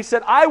manna, and he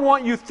said, I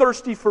want you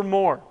thirsty for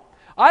more.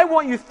 I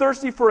want you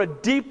thirsty for a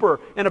deeper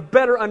and a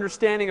better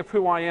understanding of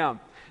who I am.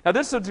 Now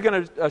this is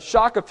going to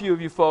shock a few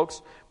of you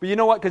folks, but you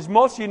know what? Because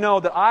most of you know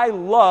that I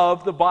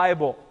love the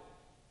Bible.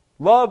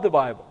 Love the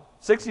Bible.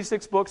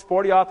 66 books,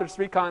 40 authors,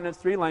 3 continents,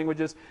 3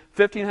 languages,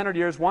 1,500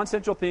 years, one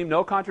central theme,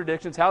 no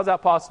contradictions. How's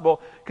that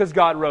possible? Because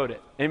God wrote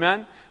it.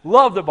 Amen?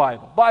 Love the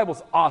Bible.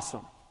 Bible's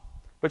awesome.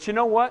 But you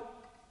know what?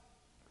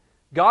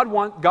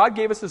 God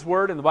gave us His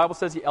Word, and the Bible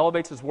says He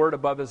elevates His Word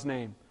above His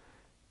name.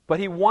 But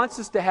He wants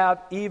us to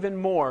have even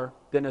more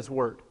than His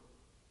Word.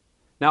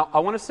 Now, I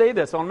want to say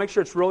this. I want to make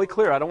sure it's really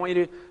clear. I don't want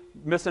you to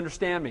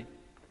misunderstand me.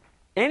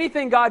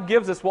 Anything God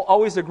gives us will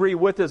always agree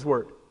with His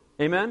Word.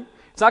 Amen?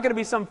 It's not going to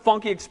be some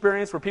funky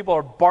experience where people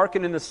are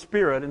barking in the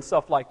Spirit and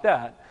stuff like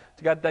that.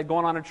 You got that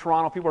going on in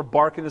Toronto. People are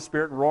barking in the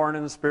Spirit and roaring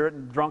in the Spirit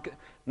and drunk.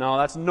 No,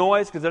 that's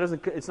noise because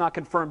it's not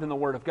confirmed in the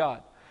Word of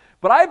God.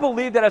 But I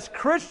believe that as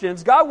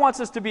Christians, God wants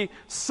us to be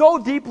so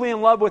deeply in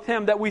love with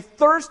Him that we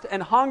thirst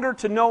and hunger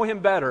to know Him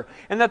better,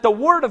 and that the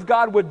Word of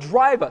God would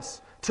drive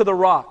us to the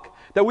rock,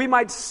 that we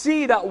might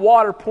see that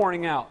water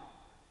pouring out.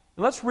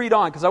 And let's read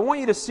on, because I want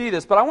you to see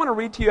this, but I want to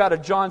read to you out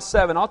of John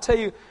 7. I'll tell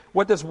you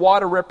what this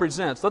water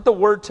represents. Let the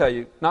Word tell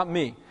you, not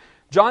me.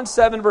 John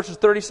 7, verses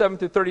 37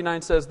 through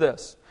 39 says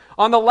this.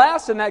 On the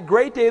last and that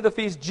great day of the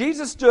feast,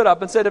 Jesus stood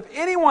up and said, if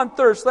anyone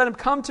thirsts, let him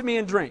come to me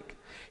and drink.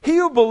 He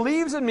who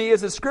believes in me,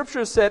 as the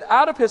Scripture said,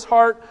 out of his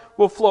heart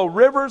will flow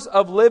rivers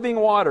of living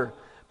water.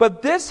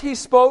 But this he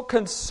spoke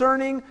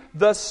concerning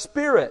the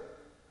Spirit,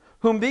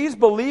 whom these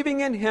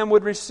believing in Him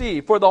would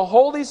receive, for the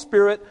Holy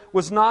Spirit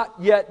was not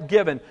yet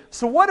given.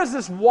 So what is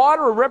this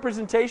water or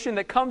representation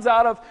that comes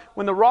out of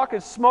when the rock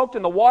is smoked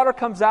and the water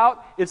comes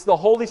out? It's the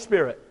Holy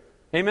Spirit.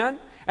 Amen?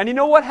 And you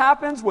know what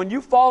happens when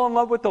you fall in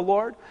love with the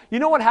Lord? You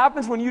know what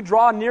happens when you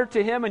draw near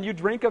to Him and you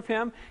drink of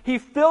Him? He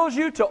fills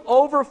you to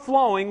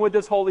overflowing with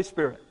His Holy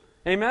Spirit.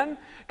 Amen?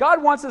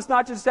 God wants us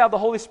not just to have the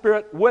Holy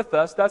Spirit with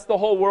us. That's the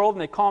whole world,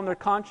 and they calm their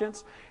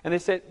conscience, and they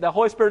say the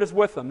Holy Spirit is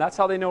with them. That's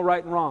how they know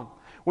right and wrong.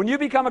 When you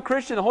become a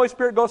Christian, the Holy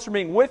Spirit goes from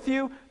being with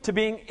you to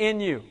being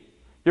in you.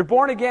 You're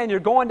born again, you're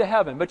going to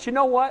heaven. But you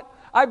know what?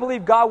 I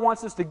believe God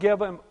wants us to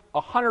give Him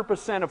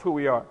 100% of who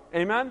we are.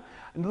 Amen?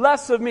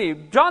 Less of me.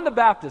 John the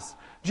Baptist.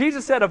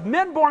 Jesus said, of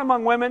men born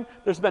among women,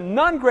 there's been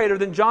none greater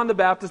than John the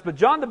Baptist. But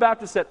John the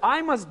Baptist said,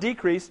 I must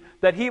decrease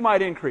that He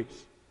might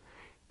increase.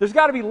 There's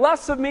got to be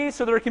less of me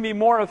so there can be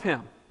more of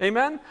Him.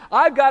 Amen?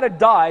 I've got to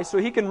die so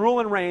He can rule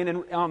and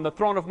reign on the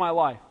throne of my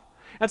life.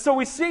 And so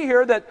we see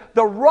here that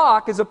the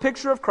rock is a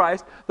picture of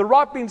Christ. The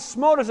rock being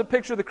smote is a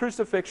picture of the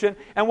crucifixion.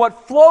 And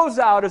what flows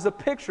out is a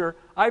picture,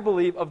 I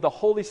believe, of the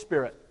Holy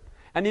Spirit.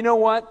 And you know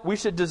what? We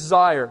should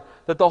desire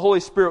that the Holy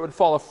Spirit would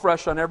fall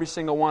afresh on every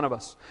single one of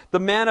us. The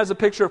manna is a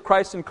picture of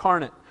Christ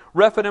incarnate.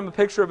 Rephidim, a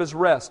picture of His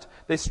rest.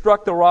 They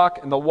struck the rock,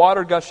 and the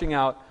water gushing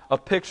out, a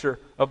picture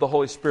of the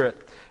Holy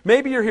Spirit.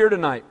 Maybe you're here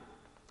tonight,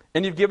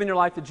 and you've given your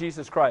life to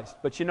Jesus Christ.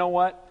 But you know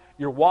what?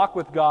 Your walk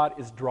with God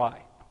is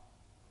dry.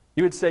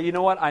 You would say, you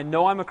know what? I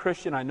know I'm a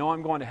Christian. I know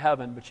I'm going to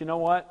heaven. But you know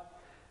what?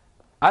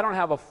 I don't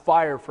have a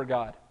fire for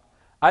God.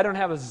 I don't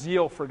have a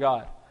zeal for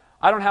God.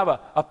 I don't have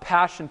a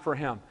passion for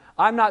Him.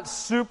 I'm not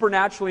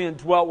supernaturally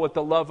indwelt with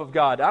the love of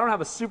God. I don't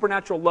have a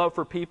supernatural love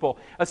for people,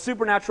 a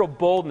supernatural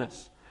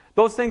boldness.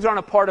 Those things aren't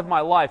a part of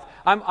my life.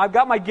 I've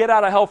got my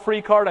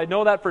get-out-of-hell-free card. I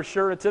know that for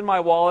sure. It's in my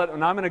wallet,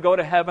 and I'm going to go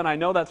to heaven. I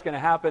know that's going to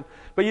happen.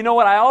 But you know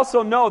what? I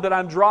also know that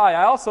I'm dry.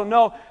 I also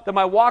know that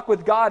my walk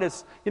with God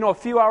is, a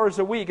few hours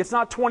a week. It's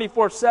not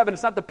 24/7.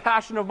 It's not the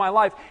passion of my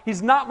life.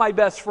 He's not my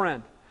best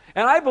friend.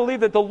 And I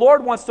believe that the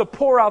Lord wants to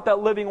pour out that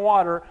living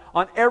water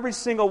on every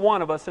single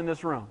one of us in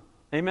this room.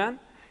 Amen?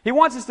 He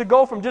wants us to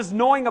go from just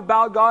knowing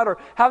about God or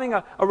having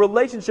a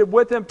relationship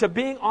with Him to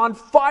being on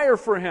fire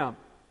for Him.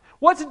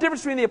 What's the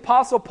difference between the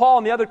Apostle Paul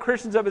and the other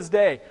Christians of his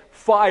day?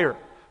 Fire,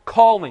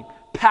 calling,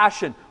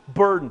 passion,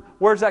 burden.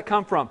 Where does that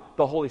come from?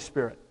 The Holy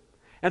Spirit.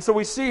 And so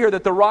we see here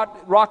that the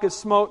rock is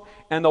smote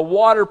and the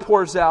water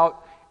pours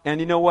out, and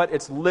you know what?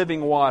 It's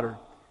living water.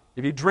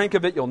 If you drink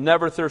of it, you'll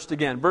never thirst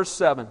again. Verse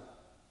 7.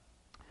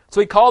 So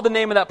he called the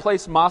name of that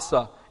place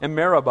Massa and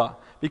Meribah,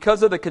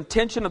 because of the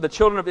contention of the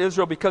children of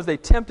Israel, because they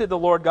tempted the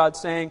Lord God,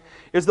 saying,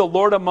 is the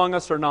Lord among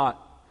us or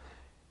not?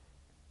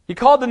 He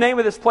called the name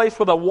of this place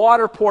where the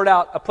water poured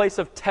out a place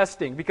of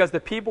testing, because the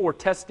people were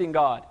testing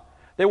God.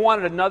 They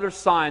wanted another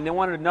sign. They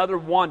wanted another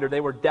wonder.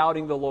 They were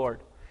doubting the Lord.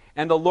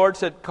 And the Lord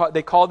said,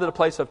 they called it a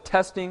place of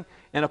testing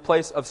and a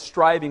place of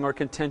striving or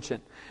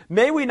contention.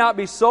 May we not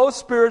be so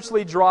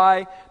spiritually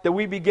dry that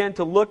we begin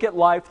to look at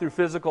life through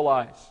physical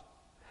eyes.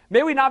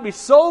 May we not be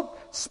so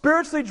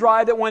spiritually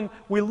dry that when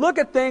we look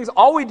at things,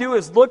 all we do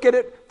is look at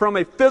it from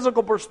a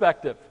physical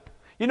perspective.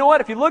 You know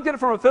what? If you looked at it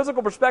from a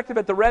physical perspective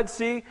at the Red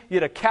Sea,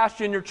 you'd have cashed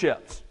in your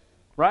chips.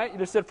 Right? You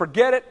just said,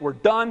 forget it, we're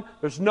done,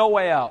 there's no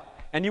way out.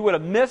 And you would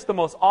have missed the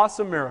most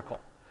awesome miracle.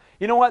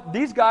 You know what?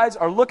 These guys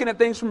are looking at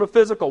things from a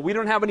physical. We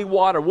don't have any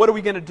water. What are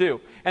we going to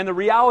do? And the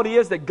reality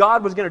is that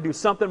God was going to do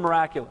something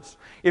miraculous.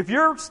 If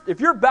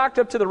you're backed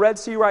up to the Red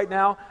Sea right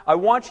now, I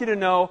want you to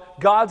know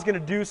God's going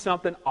to do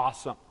something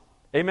awesome.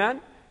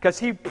 Amen? Because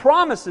He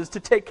promises to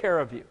take care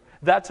of you.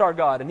 That's our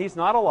God, and He's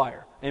not a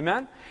liar.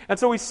 Amen? And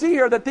so we see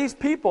here that these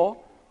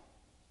people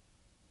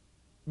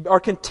are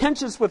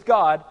contentious with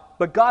God,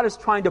 but God is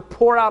trying to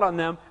pour out on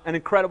them an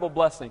incredible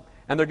blessing,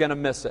 and they're going to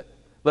miss it.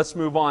 Let's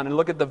move on and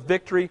look at the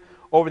victory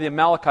over the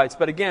Amalekites.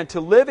 But again,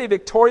 to live a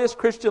victorious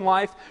Christian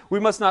life,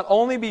 we must not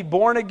only be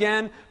born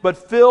again,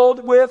 but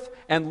filled with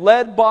and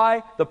led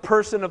by the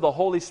person of the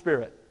Holy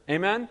Spirit.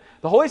 Amen?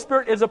 The Holy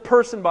Spirit is a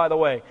person, by the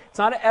way. It's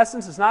not an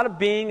essence, it's not a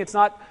being, it's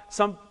not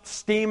some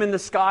steam in the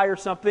sky or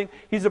something.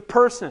 He's a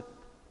person.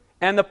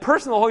 And the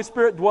person of the Holy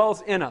Spirit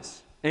dwells in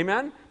us.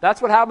 Amen?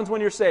 That's what happens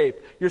when you're saved.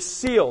 You're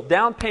sealed,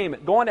 down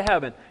payment, going to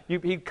heaven.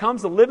 He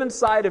comes to live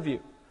inside of you.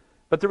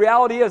 But the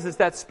reality is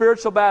that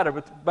spiritual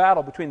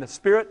battle between the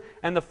Spirit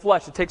and the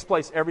flesh, it takes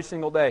place every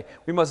single day.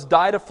 We must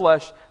die to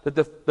flesh that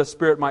the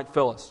Spirit might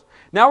fill us.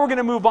 Now we're going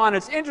to move on.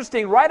 It's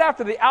interesting, right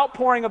after the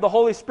outpouring of the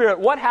Holy Spirit,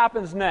 what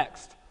happens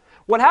next?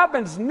 What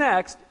happens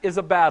next is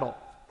a battle.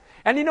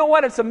 And you know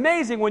what? It's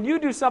amazing when you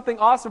do something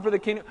awesome for the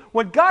kingdom.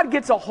 When God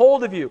gets a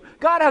hold of you,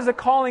 God has a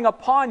calling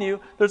upon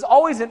you, there's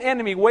always an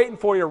enemy waiting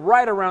for you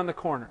right around the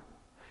corner.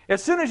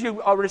 As soon as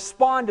you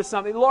respond to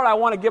something, Lord, I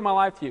want to give my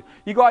life to you.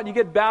 You go out and you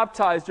get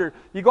baptized, or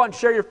you go out and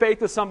share your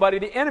faith with somebody,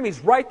 the enemy's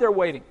right there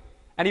waiting.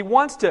 And he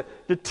wants to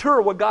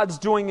deter what God's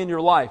doing in your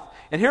life.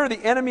 And here the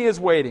enemy is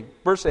waiting.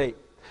 Verse 8.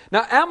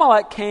 Now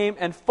Amalek came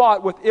and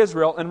fought with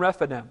Israel in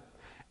Rephidim.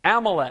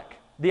 Amalek,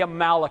 the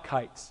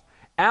Amalekites.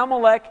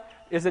 Amalek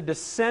is a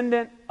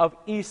descendant of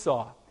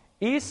Esau.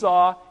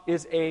 Esau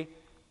is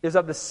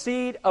of the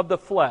seed of the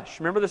flesh.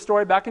 Remember the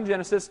story back in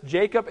Genesis?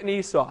 Jacob and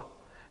Esau.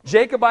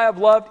 Jacob I have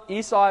loved,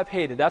 Esau I have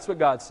hated. That's what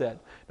God said.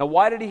 Now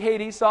why did he hate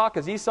Esau?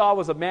 Because Esau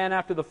was a man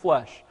after the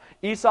flesh.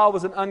 Esau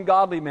was an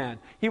ungodly man.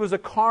 He was a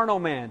carnal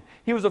man.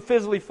 He was a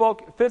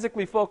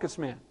physically focused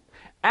man.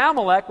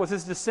 Amalek was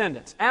his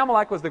descendants.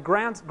 Amalek was the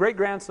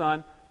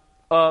great-grandson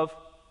of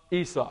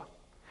Esau.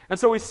 And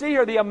so we see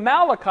here the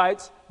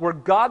Amalekites were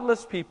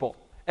godless people.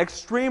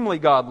 Extremely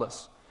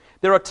godless.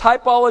 They're a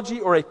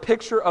typology or a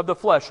picture of the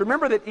flesh.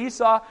 Remember that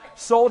Esau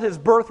sold his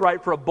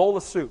birthright for a bowl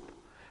of soup.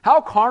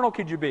 How carnal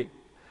could you be?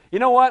 You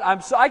know what?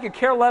 I could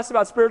care less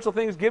about spiritual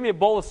things. Give me a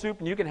bowl of soup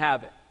and you can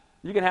have it.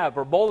 You can have it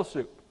for a bowl of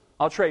soup.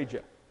 I'll trade you.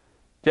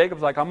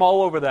 Jacob's like, I'm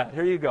all over that.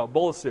 Here you go.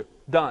 Bowl of soup.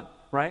 Done.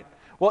 Right?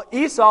 Well,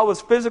 Esau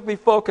was physically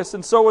focused,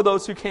 and so were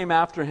those who came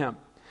after him.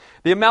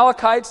 The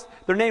Amalekites,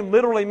 their name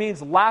literally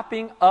means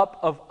lapping up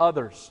of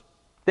others.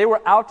 They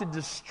were out to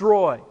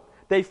destroy.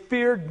 They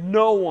feared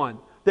no one.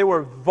 They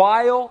were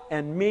vile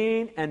and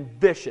mean and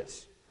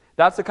vicious.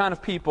 That's the kind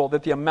of people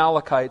that the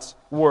Amalekites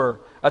were.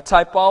 A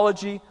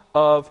typology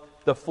of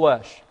the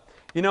flesh.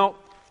 You know,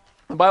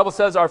 the Bible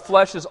says our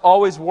flesh is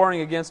always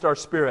warring against our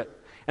spirit.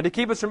 And to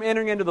keep us from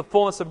entering into the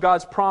fullness of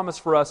God's promise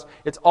for us,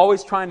 it's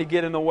always trying to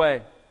get in the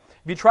way.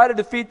 If you try to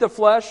defeat the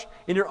flesh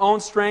in your own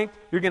strength,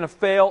 you're going to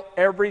fail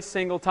every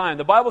single time.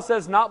 The Bible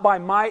says, not by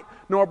might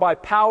nor by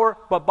power,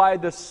 but by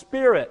the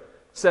Spirit,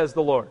 says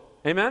the Lord.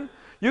 Amen?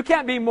 You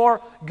can't be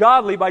more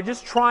godly by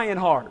just trying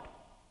hard.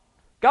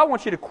 God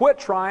wants you to quit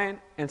trying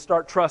and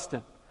start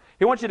trusting.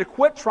 He wants you to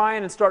quit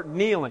trying and start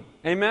kneeling.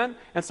 Amen?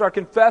 And start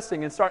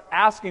confessing and start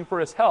asking for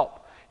His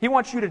help. He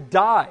wants you to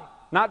die,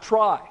 not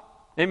try.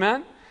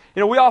 Amen? You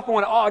know, we often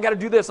want to, I got to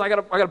do this, I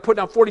got to put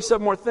down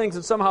 47 more things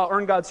and somehow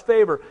earn God's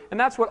favor. And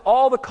that's what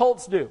all the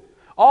cults do.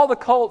 All the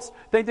cults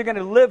think they're going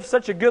to live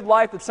such a good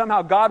life that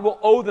somehow God will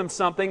owe them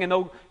something and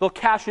they'll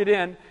cash it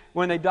in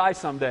when they die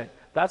someday.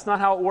 That's not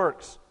how it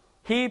works.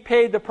 He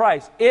paid the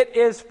price. It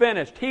is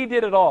finished. He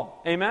did it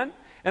all. Amen?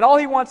 And all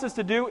He wants us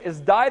to do is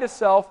die to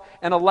self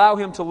and allow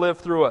Him to live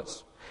through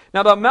us.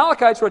 Now, the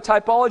Amalekites were a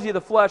typology of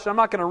the flesh. I'm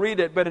not going to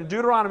read it, but in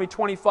Deuteronomy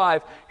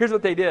 25, here's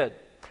what they did.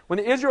 When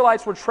the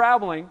Israelites were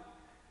traveling,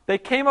 they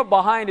came up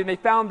behind and they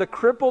found the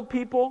crippled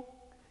people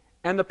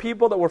and the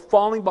people that were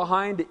falling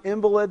behind, the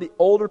invalid, the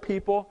older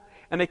people,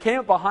 and they came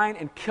up behind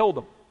and killed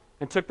them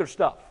and took their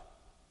stuff.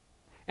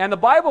 And the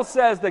Bible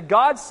says that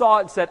God saw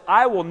it and said,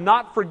 I will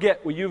not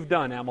forget what you've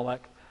done,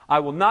 Amalek. I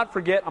will not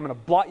forget. I'm going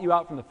to blot you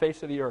out from the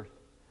face of the earth.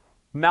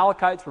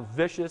 Amalekites were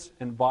vicious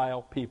and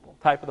vile people,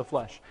 type of the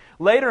flesh.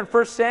 Later in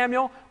 1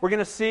 Samuel, we're going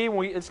to see,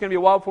 it's going to be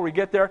a while before we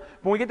get there,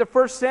 when we get to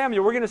 1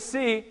 Samuel, we're going to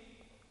see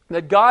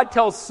that God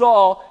tells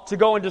Saul to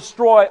go and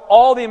destroy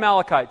all the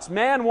Amalekites.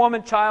 Man,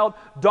 woman, child,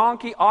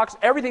 donkey, ox,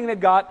 everything they've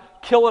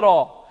got, kill it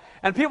all.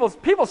 And people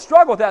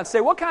struggle with that and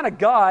say, what kind of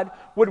God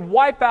would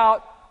wipe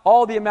out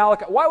all the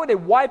Amalekites? Why would they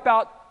wipe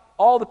out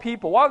all the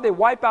people? Why would they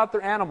wipe out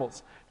their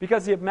animals?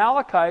 Because the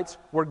Amalekites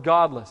were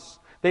godless.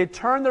 They had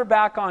turned their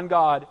back on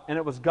God, and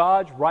it was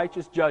God's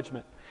righteous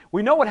judgment.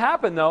 We know what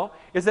happened, though,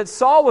 is that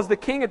Saul was the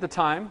king at the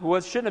time,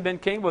 who shouldn't have been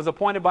king, was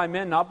appointed by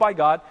men, not by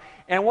God.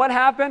 And what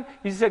happened?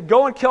 He said,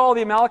 go and kill all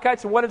the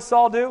Amalekites. And what did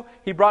Saul do?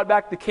 He brought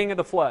back the king of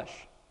the flesh.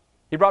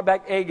 He brought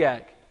back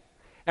Agag.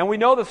 And we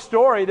know the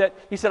story that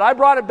he said, I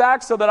brought it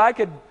back so that I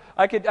could,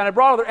 and I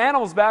brought other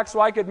animals back so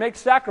I could make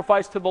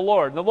sacrifice to the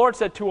Lord. And the Lord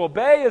said, to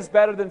obey is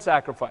better than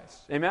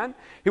sacrifice. Amen?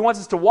 He wants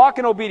us to walk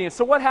in obedience.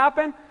 So what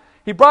happened?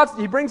 He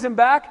brings him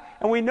back,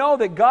 and we know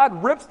that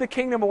God rips the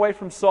kingdom away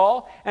from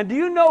Saul. And do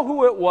you know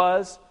who it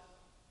was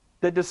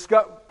that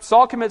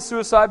Saul commits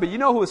suicide, but you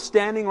know who was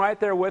standing right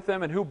there with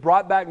him and who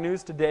brought back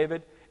news to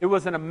David? It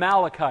was an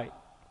Amalekite.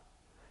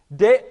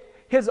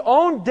 His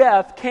own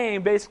death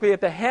came basically at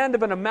the hand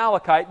of an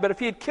Amalekite, but if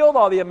he had killed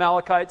all the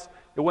Amalekites,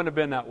 it wouldn't have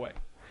been that way.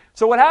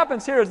 So what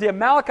happens here is the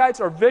Amalekites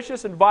are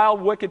vicious and vile,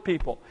 wicked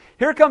people.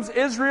 Here comes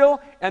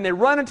Israel, and they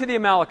run into the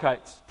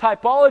Amalekites.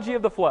 Typology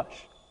of the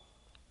flesh.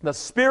 The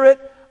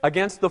spirit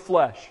against the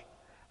flesh.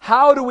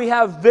 How do we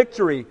have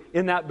victory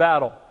in that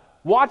battle?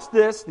 Watch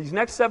these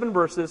next 8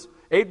 verses,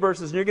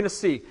 and you're going to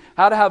see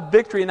how to have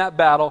victory in that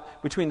battle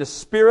between the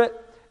spirit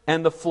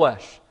and the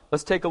flesh.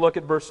 Let's take a look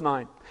at verse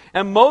 9.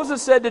 And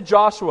Moses said to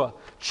Joshua,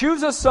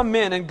 choose us some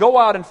men and go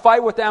out and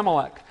fight with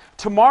Amalek.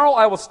 Tomorrow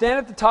I will stand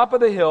at the top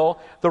of the hill,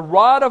 the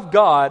rod of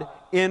God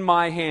in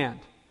my hand.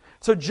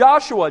 So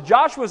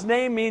Joshua's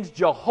name means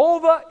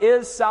Jehovah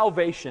is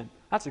salvation.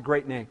 That's a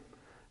great name.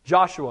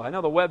 Joshua. I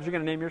know the Webbs are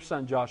going to name your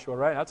son Joshua,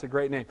 right? That's a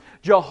great name.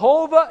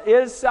 Jehovah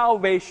is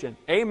salvation.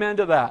 Amen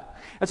to that.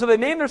 And so they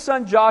named their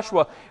son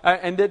Joshua.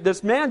 And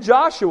this man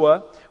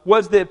Joshua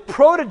was the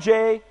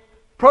protege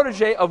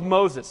of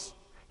Moses.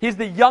 He's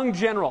the young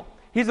general.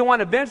 He's the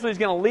one eventually who's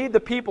going to lead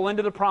the people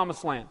into the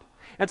promised land.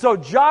 And so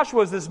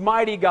Joshua is this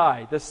mighty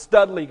guy, the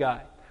studly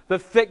guy, the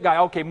thick guy.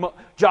 Okay,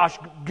 Josh,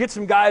 get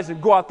some guys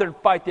and go out there and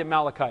fight the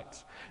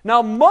Amalekites.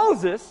 Now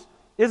Moses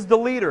is the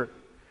leader.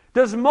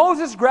 Does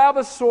Moses grab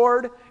a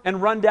sword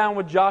and run down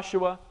with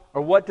Joshua?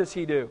 Or what does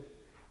he do?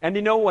 And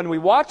you know, when we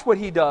watch what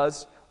he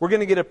does, we're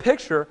going to get a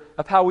picture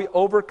of how we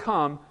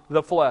overcome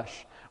the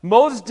flesh.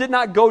 Moses did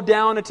not go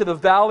down into the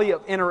valley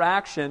of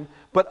interaction,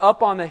 but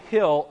up on the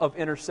hill of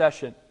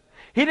intercession.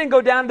 He didn't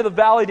go down to the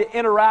valley to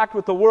interact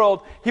with the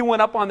world. He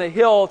went up on the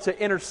hill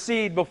to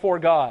intercede before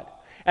God.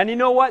 And you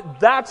know what?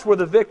 That's where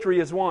the victory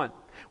is won.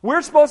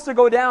 We're supposed to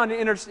go down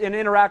and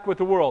interact with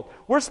the world.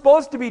 We're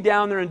supposed to be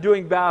down there and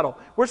doing battle.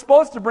 We're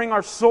supposed to bring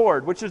our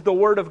sword, which is the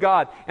Word of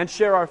God, and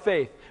share our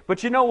faith.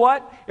 But you know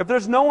what? If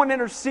there's no one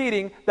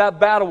interceding, that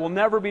battle will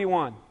never be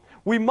won.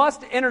 We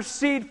must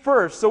intercede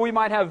first so we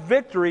might have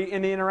victory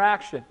in the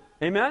interaction.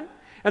 Amen?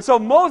 And so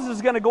Moses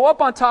is going to go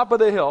up on top of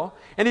the hill,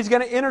 and he's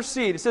going to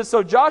intercede. It says,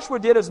 so Joshua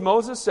did as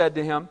Moses said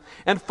to him,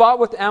 and fought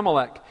with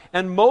Amalek.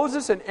 And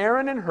Moses and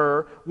Aaron and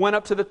Hur went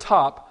up to the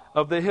top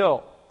of the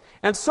hill.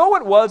 And so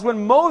it was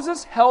when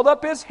Moses held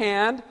up his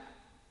hand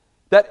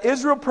that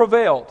Israel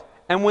prevailed.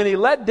 And when he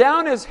let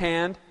down his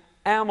hand,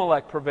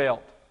 Amalek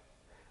prevailed.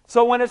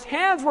 So when his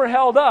hands were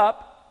held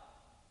up,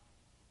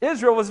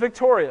 Israel was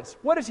victorious.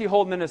 What is he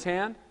holding in his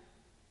hand?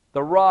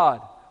 The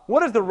rod.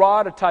 What is the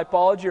rod a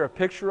typology or a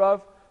picture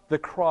of? The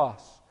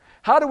cross.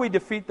 How do we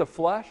defeat the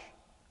flesh?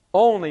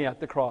 Only at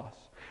the cross.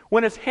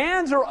 When his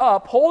hands are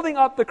up, holding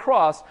up the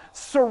cross,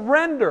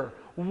 surrender,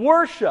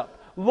 worship.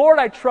 Lord,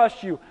 I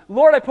trust you.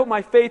 Lord, I put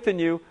my faith in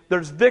you.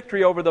 There's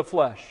victory over the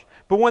flesh.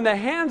 But when the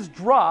hands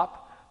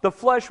drop, the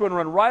flesh would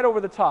run right over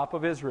the top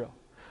of Israel.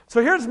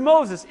 So here's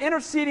Moses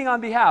interceding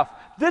on behalf.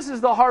 This is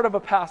the heart of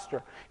a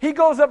pastor. He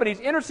goes up and he's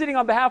interceding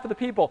on behalf of the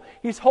people.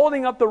 He's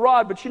holding up the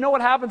rod. But you know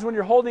what happens when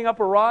you're holding up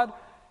a rod?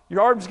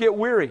 Your arms get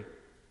weary.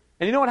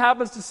 And you know what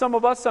happens to some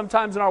of us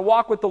sometimes in our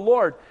walk with the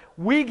Lord?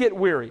 We get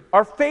weary.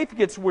 Our faith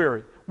gets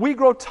weary. We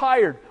grow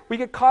tired. We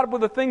get caught up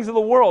with the things of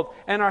the world.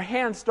 And our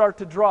hands start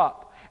to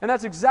drop. And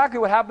that's exactly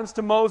what happens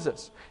to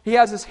Moses. He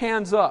has his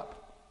hands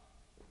up.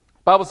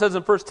 The Bible says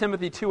in 1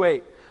 Timothy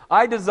 2:8,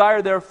 I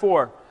desire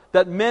therefore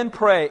that men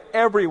pray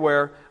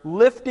everywhere,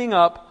 lifting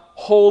up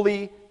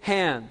holy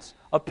hands.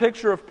 A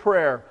picture of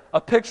prayer, a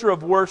picture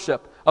of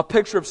worship, a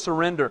picture of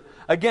surrender.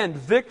 Again,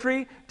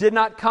 victory did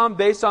not come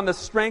based on the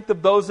strength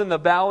of those in the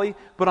valley,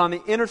 but on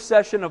the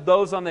intercession of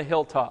those on the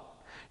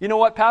hilltop. You know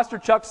what? Pastor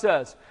Chuck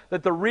says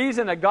that the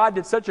reason that God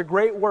did such a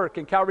great work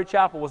in Calvary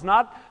Chapel was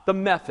not the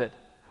method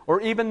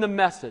or even the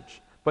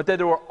message, but that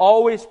there were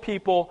always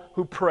people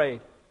who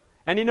prayed.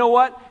 And you know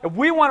what? If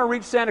we want to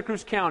reach Santa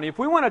Cruz County, if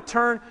we want to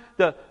turn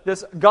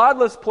this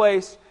godless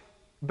place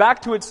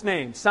back to its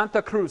name,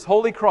 Santa Cruz,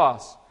 Holy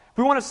Cross, if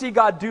we want to see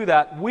God do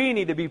that, we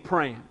need to be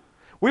praying.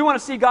 We want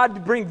to see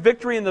God bring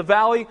victory in the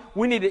valley,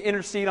 we need to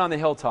intercede on the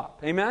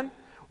hilltop. Amen?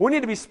 We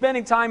need to be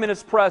spending time in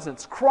His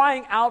presence,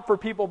 crying out for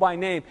people by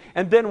name,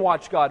 and then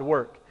watch God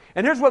work.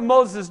 And here's what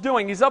Moses is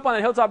doing. He's up on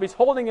the hilltop, he's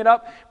holding it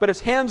up, but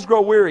his hands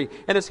grow weary,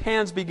 and his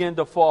hands begin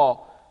to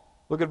fall.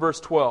 Look at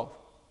verse 12.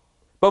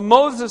 But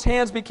Moses'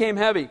 hands became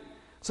heavy.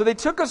 So they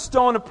took a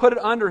stone and put it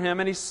under him,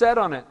 and he sat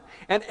on it.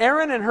 And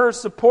Aaron and Hur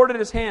supported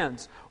his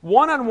hands,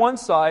 one on one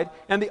side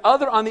and the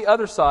other on the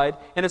other side,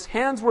 and his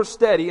hands were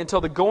steady until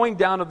the going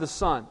down of the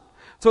sun.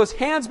 So his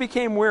hands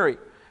became weary.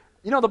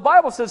 You know, the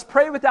Bible says,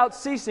 pray without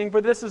ceasing,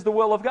 for this is the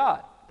will of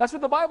God. That's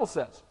what the Bible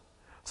says.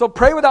 So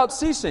pray without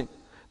ceasing.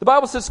 The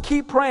Bible says,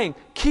 keep praying,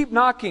 keep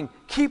knocking,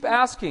 keep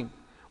asking.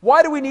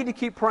 Why do we need to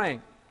keep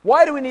praying?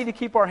 Why do we need to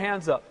keep our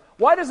hands up?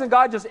 Why doesn't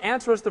God just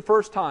answer us the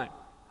first time?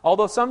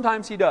 Although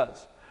sometimes He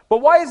does. But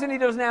why isn't He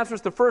doesn't answer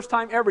us the first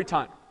time every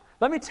time?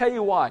 Let me tell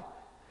you why.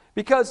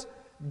 Because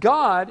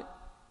God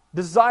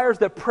desires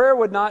that prayer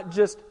would not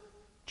just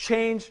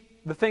change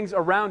the things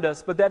around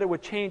us, but that it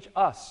would change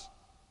us.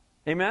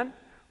 Amen?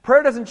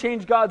 Prayer doesn't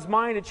change God's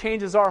mind, it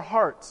changes our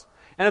hearts.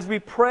 And as we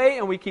pray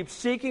and we keep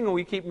seeking and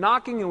we keep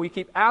knocking and we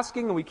keep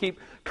asking and we keep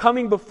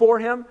coming before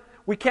Him,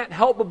 we can't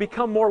help but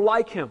become more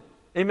like Him.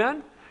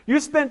 Amen? You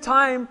spend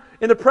time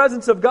in the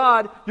presence of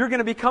God, you're going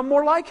to become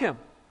more like Him.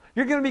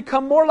 You're going to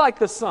become more like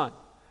the Son.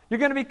 You're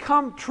going to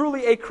become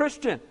truly a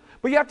Christian.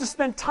 But you have to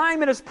spend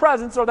time in His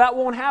presence or that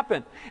won't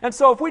happen. And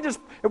so if we just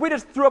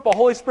threw up a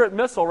Holy Spirit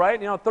missile,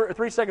 right?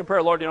 3-second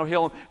prayer, Lord,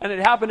 heal him, and it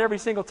happened every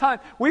single time,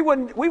 we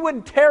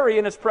wouldn't tarry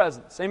in His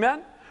presence.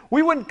 Amen?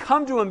 We wouldn't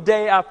come to Him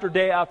day after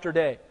day after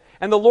day.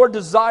 And the Lord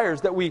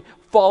desires that we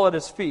fall at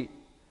His feet.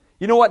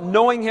 You know what?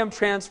 Knowing Him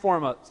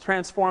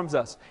transforms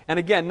us. And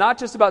again, not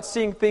just about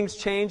seeing things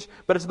change,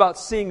 but it's about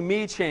seeing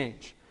me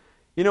change.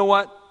 You know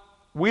what?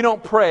 We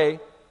don't pray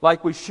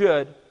like we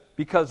should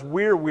because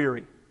we're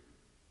weary.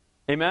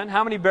 Amen?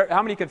 How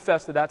many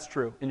confess that that's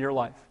true in your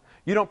life?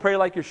 You don't pray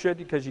like you should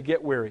because you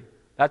get weary.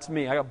 That's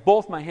me. I got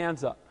both my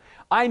hands up.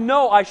 I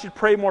know I should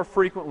pray more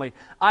frequently.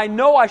 I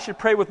know I should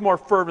pray with more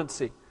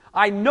fervency.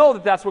 I know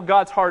that that's what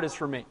God's heart is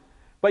for me.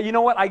 But you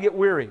know what? I get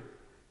weary.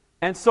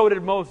 And so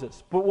did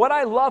Moses. But what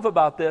I love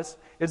about this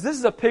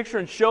is a picture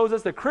and shows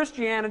us that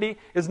Christianity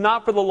is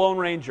not for the Lone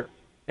Ranger.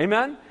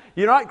 Amen?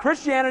 You know what?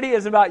 Christianity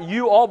is about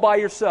you all by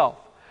yourself.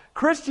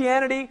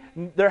 Christianity,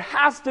 there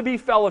has to be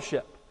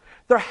fellowship.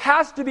 There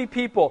has to be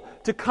people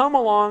to come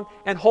along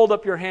and hold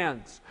up your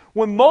hands.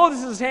 When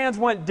Moses' hands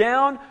went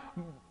down,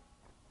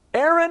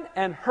 Aaron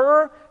and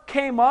Hur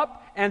came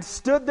up and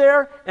stood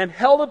there and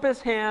held up his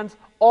hands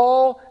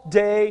all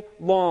day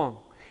long.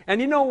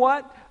 And you know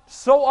what?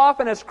 So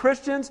often as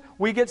Christians,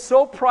 we get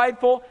so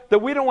prideful that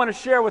we don't want to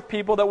share with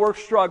people that we're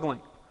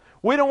struggling.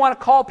 We don't want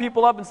to call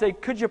people up and say,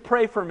 could you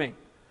pray for me?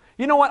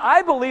 You know what?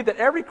 I believe that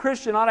every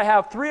Christian ought to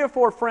have 3 or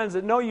 4 friends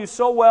that know you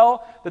so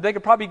well that they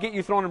could probably get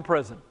you thrown in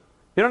prison.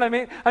 You know what I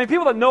mean? I mean,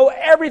 people that know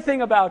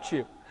everything about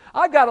you.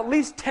 I've got at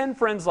least 10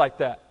 friends like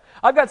that.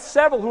 I've got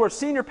several who are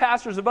senior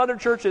pastors of other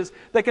churches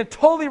that can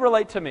totally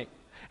relate to me.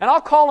 And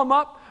I'll call them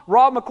up,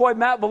 Rob McCoy,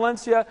 Matt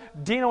Valencia,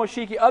 Dino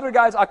Ashiki, other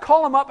guys. I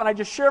call them up and I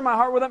just share my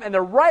heart with them, and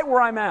they're right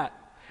where I'm at.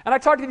 And I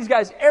talk to these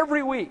guys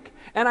every week.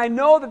 And I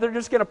know that they're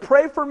just going to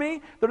pray for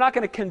me. They're not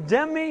going to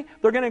condemn me.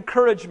 They're going to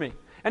encourage me.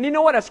 And you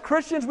know what? As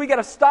Christians, we got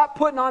to stop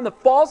putting on the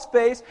false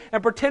face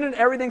and pretending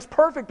everything's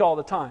perfect all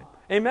the time.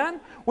 Amen?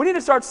 We need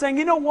to start saying,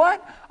 you know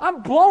what?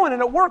 I'm blowing it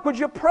at work. Would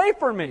you pray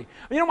for me?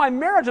 You know, my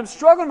marriage, I'm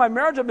struggling in my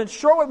marriage. I've been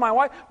short with my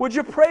wife. Would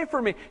you pray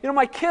for me? You know,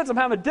 my kids, I'm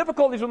having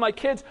difficulties with my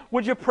kids.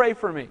 Would you pray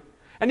for me?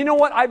 And you know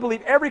what? I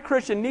believe every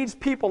Christian needs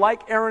people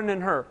like Aaron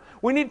and Hur.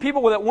 We need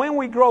people that when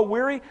we grow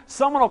weary,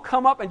 someone will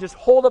come up and just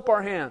hold up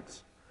our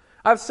hands.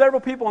 I have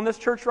several people in this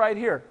church right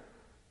here.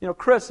 You know,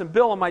 Chris and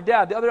Bill and my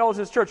dad, the other elders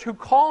in this church, who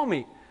call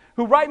me,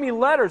 who write me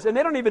letters, and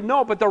they don't even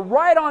know, but they're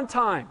right on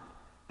time.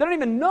 They don't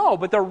even know,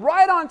 but they're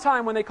right on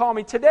time when they call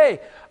me. Today,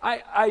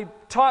 I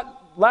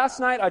taught last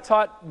night, I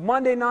taught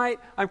Monday night,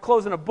 I'm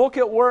closing a book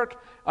at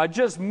work, I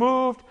just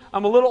moved,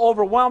 I'm a little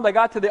overwhelmed. I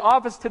got to the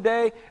office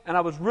today, and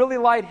I was really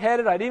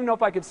lightheaded. I didn't even know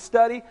if I could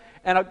study.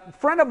 And a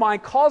friend of mine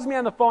calls me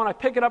on the phone, I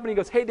pick it up, and he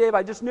goes, hey Dave,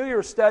 I just knew you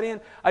were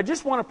studying. I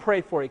just want to pray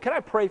for you. Can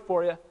I pray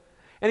for you?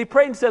 And he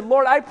prayed and said,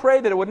 Lord, I pray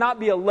that it would not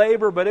be a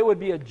labor, but it would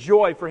be a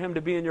joy for him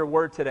to be in your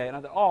word today. And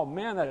I thought, oh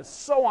man, that is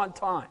so on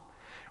time.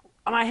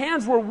 My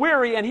hands were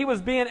weary, and he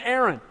was being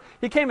Aaron.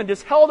 He came and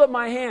just held up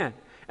my hand.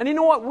 And you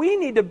know what? We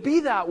need to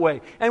be that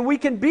way. And we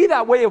can be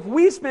that way if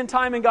we spend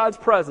time in God's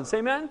presence.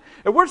 Amen?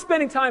 If we're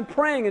spending time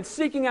praying and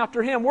seeking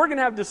after Him, we're going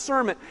to have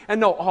discernment and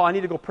know, oh, I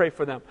need to go pray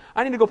for them.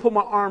 I need to go put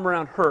my arm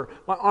around her,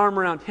 my arm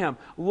around him.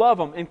 Love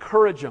them,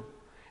 encourage them.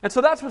 And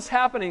so that's what's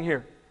happening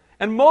here.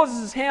 And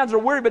Moses' hands are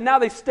weary, but now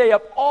they stay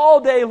up all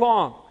day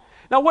long.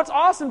 Now what's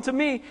awesome to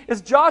me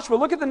is Joshua.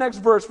 Look at the next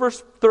verse,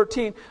 verse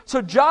 13.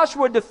 So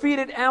Joshua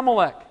defeated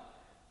Amalek.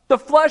 The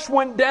flesh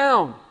went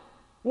down.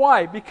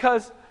 Why?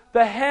 Because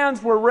the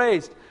hands were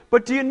raised.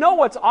 But do you know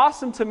what's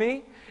awesome to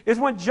me? Is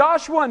when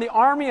Joshua and the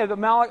army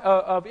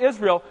of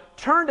Israel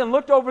turned and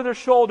looked over their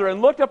shoulder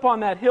and looked up on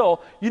that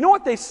hill, you know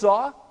what they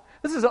saw?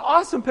 This is an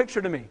awesome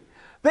picture to me.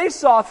 They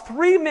saw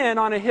 3 men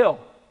on a hill.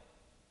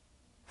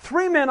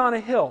 3 men on a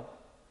hill.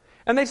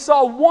 And they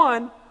saw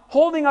one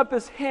holding up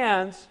his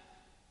hands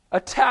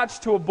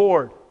attached to a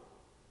board,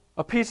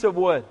 a piece of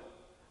wood.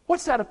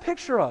 What's that a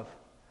picture of?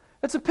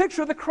 It's a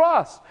picture of the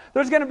cross.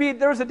 There's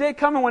a day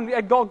coming when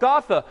at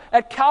Golgotha,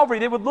 at Calvary,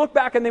 they would look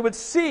back and they would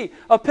see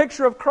a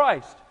picture of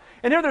Christ.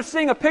 And here they're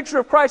seeing a picture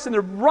of Christ and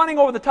they're running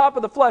over the top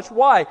of the flesh.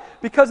 Why?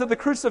 Because of the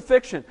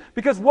crucifixion.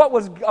 Because what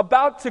was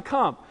about to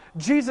come.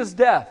 Jesus'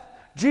 death.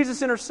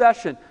 Jesus'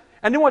 intercession.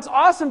 And then what's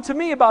awesome to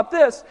me about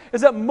this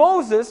is that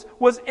Moses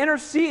was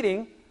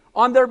interceding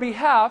on their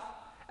behalf.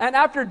 And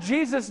after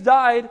Jesus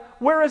died,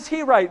 where is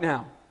he right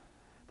now?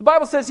 The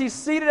Bible says he's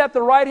seated at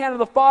the right hand of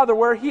the Father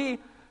where he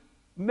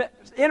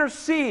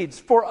intercedes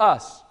for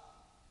us.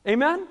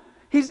 Amen?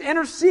 He's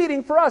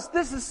interceding for us.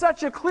 This is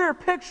such a clear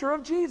picture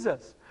of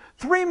Jesus.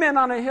 3 men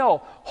on a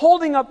hill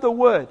holding up the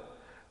wood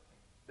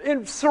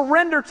in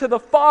surrender to the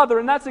Father.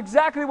 And that's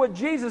exactly what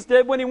Jesus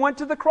did when he went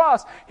to the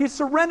cross. He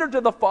surrendered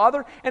to the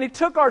Father and he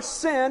took our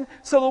sin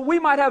so that we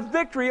might have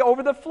victory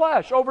over the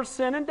flesh, over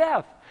sin and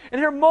death. And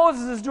here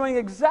Moses is doing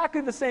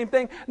exactly the same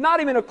thing,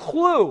 not even a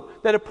clue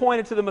that it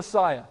pointed to the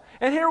Messiah.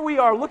 And here we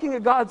are looking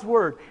at God's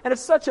Word, and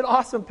it's such an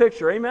awesome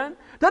picture, amen?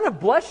 Doesn't it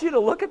bless you to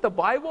look at the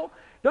Bible?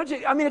 Don't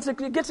you? I mean,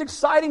 it gets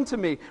exciting to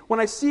me when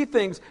I see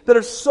things that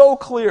are so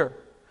clear.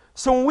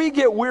 So when we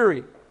get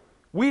weary,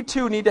 we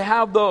too need to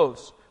have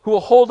those who will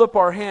hold up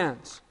our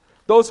hands,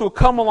 those who will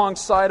come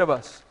alongside of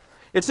us.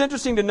 It's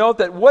interesting to note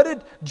that what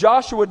did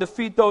Joshua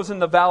defeat those in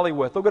the valley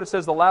with? Look what it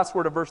says, the last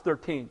word of verse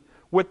 13.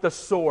 With the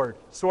sword.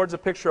 Sword's a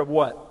picture of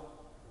what?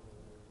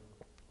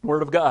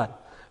 Word of God.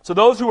 So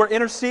those who are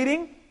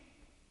interceding,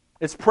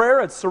 It's prayer,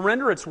 it's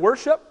surrender, it's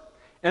worship.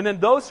 And then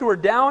those who are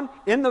down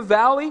in the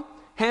valley,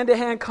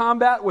 hand-to-hand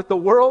combat with the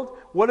world,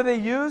 what do they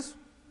use?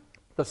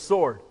 The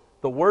sword,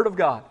 the Word of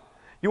God.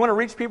 You want to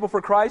reach people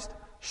for Christ?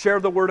 Share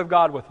the Word of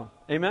God with them.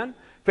 Amen?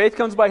 Faith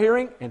comes by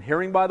hearing, and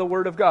hearing by the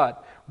Word of God.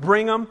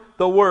 Bring them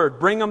the Word.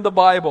 Bring them the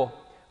Bible.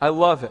 I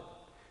love it.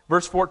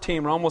 Verse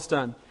 14, we're almost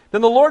done.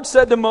 Then the Lord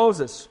said to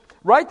Moses,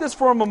 write this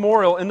for a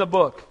memorial in the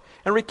book,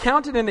 and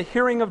recount it in the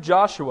hearing of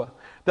Joshua,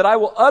 that I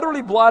will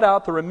utterly blot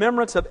out the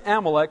remembrance of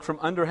Amalek from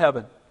under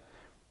heaven.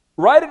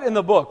 Write it in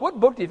the book. What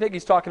book do you think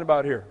he's talking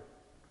about here?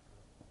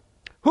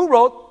 Who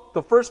wrote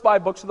the first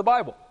 5 books of the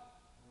Bible?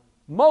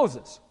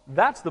 Moses.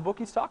 That's the book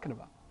he's talking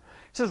about.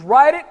 He says,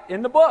 write it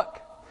in the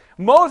book.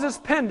 Moses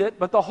penned it,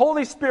 but the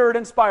Holy Spirit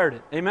inspired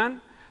it.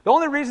 Amen? The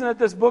only reason that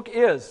this book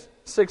is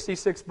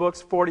 66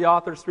 books, 40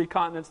 authors, 3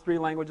 continents, 3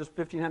 languages,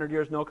 1,500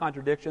 years, no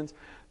contradictions.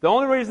 The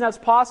only reason that's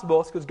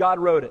possible is because God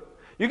wrote it.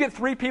 You get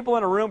 3 people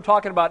in a room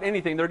talking about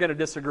anything, they're going to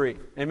disagree.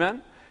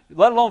 Amen?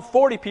 Let alone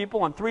 40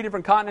 people on 3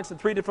 different continents and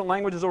 3 different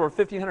languages over a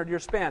 1,500-year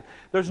span.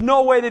 There's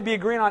no way they'd be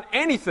agreeing on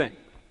anything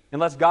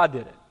unless God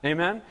did it.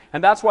 Amen?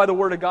 And that's why the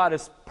Word of God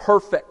is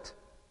perfect.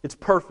 It's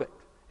perfect.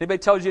 Anybody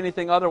tells you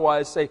anything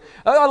otherwise, say,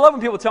 I love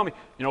when people tell me,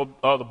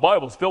 the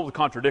Bible's filled with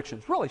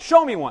contradictions. Really?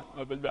 Show me one.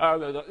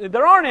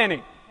 There aren't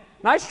any.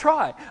 Nice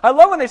try. I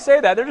love when they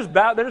say that. They're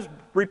just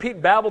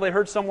repeating babble they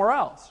heard somewhere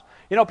else.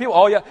 People,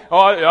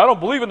 I don't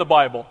believe in the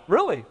Bible.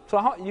 Really?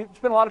 So you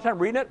spend a lot of time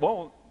reading it?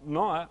 Well,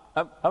 no, I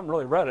haven't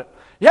really read it.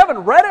 You haven't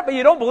read it, but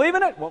you don't believe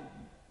in it? Well,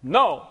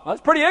 no.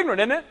 That's pretty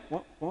ignorant, isn't it?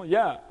 Well,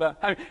 yeah.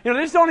 They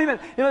just don't even,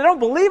 they don't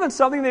believe in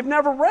something they've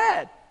never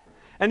read.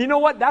 And you know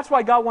what? That's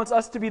why God wants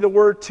us to be the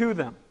Word to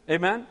them.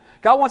 Amen?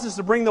 God wants us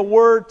to bring the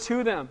Word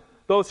to them,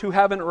 those who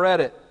haven't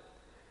read it.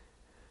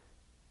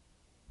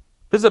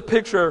 This is a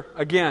picture,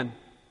 again,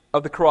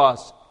 of the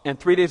cross. And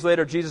 3 days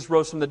later, Jesus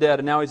rose from the dead,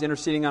 and now He's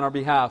interceding on our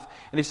behalf.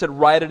 And He said,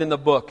 write it in the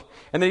book.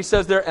 And then He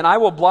says there, and I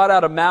will blot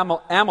out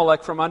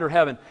Amalek from under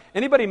heaven.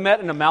 Anybody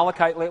met an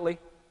Amalekite lately?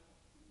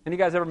 Any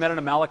guys ever met an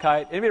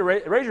Amalekite? Anybody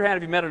raise your hand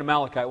if you met an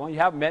Amalekite. Well, you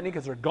haven't met any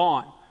because they're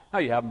gone. No,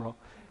 you haven't, bro.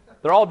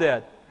 They're all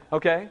dead.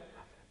 Okay?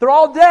 They're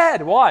all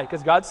dead. Why?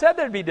 Because God said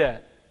they'd be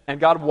dead. And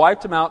God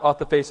wiped them out off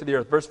the face of the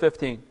earth. Verse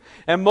 15.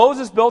 And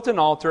Moses built an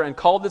altar and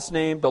called its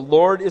name, the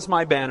Lord is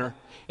my banner.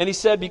 And he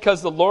said,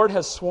 because the Lord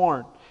has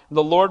sworn,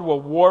 the Lord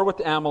will war with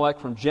Amalek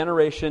from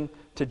generation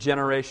to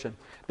generation.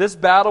 This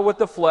battle with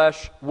the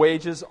flesh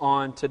wages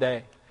on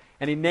today.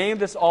 And he named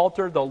this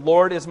altar, the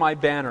Lord is my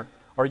banner,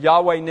 or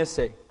Yahweh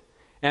Nissi.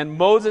 And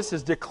Moses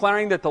is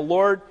declaring that the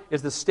Lord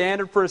is the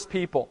standard for His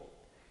people.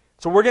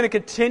 So we're going to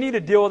continue to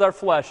deal with our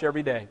flesh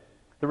every day.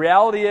 The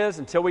reality is,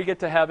 until we get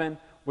to heaven,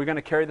 we're going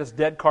to carry this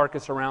dead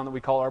carcass around that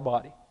we call our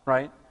body,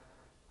 right?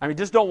 I mean,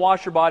 just don't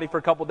wash your body for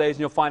a couple days and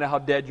you'll find out how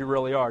dead you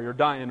really are. You're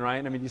dying,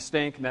 right? I mean, you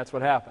stink and that's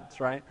what happens,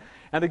 right?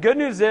 And the good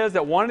news is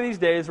that one of these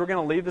days we're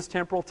going to leave this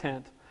temporal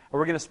tent and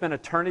we're going to spend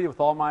eternity with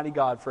Almighty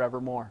God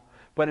forevermore.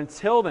 But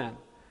until then,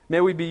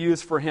 may we be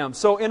used for Him.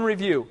 So in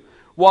review,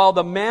 while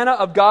the manna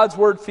of God's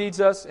Word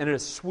feeds us and it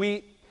is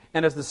sweet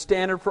and is the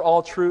standard for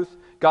all truth,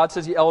 God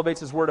says He elevates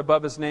His Word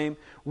above His name.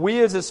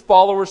 We as His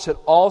followers should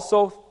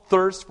also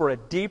thirst for a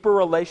deeper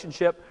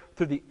relationship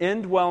through the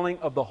indwelling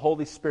of the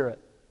Holy Spirit.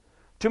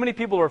 Too many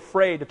people are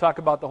afraid to talk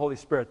about the Holy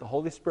Spirit. The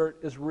Holy Spirit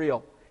is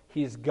real.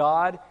 He is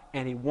God,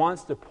 and He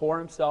wants to pour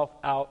Himself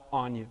out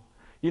on you.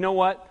 You know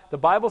what? The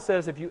Bible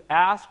says if you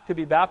ask to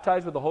be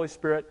baptized with the Holy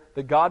Spirit,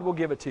 that God will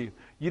give it to you.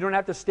 You don't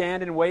have to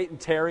stand and wait and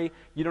tarry.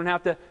 You don't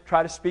have to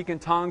try to speak in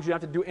tongues. You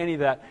don't have to do any of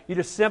that. You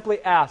just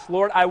simply ask,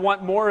 Lord, I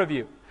want more of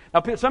you.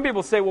 Now, some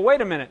people say, well,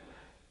 wait a minute.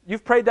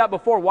 You've prayed that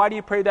before. Why do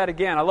you pray that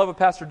again? I love what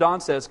Pastor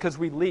Don says, because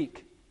we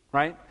leak,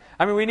 right?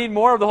 I mean, we need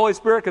more of the Holy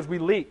Spirit because we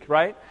leak,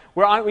 right?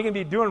 We can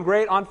be doing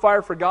great, on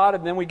fire for God,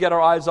 and then we get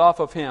our eyes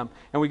off of Him,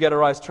 and we get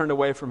our eyes turned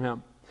away from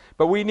Him.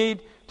 But we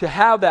need to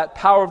have that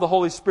power of the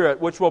Holy Spirit,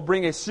 which will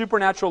bring a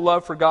supernatural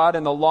love for God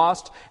and the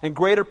lost, and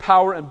greater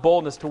power and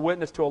boldness to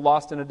witness to a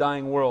lost and a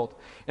dying world.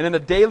 And in the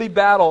daily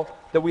battle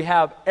that we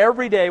have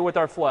every day with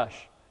our flesh.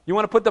 You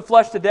want to put the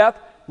flesh to death?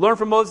 Learn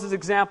from Moses'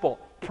 example.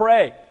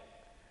 Pray.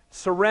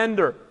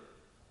 Surrender.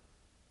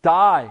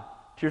 Die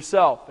to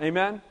yourself.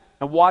 Amen?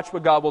 And watch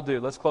what God will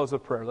do. Let's close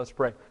with prayer. Let's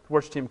pray. The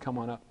worship team, come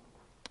on up.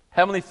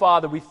 Heavenly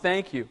Father, we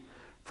thank You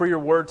for Your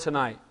Word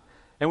tonight.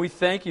 And we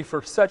thank You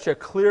for such a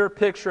clear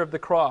picture of the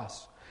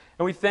cross.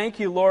 And we thank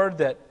You, Lord,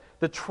 that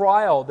the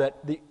trial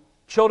that the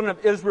children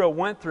of Israel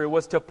went through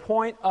was to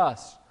point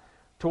us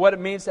to what it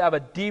means to have a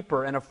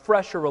deeper and a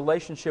fresher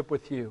relationship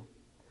with You.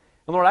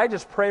 And Lord, I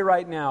just pray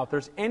right now, if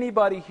there's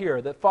anybody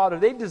here that, Father,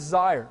 they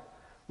desire,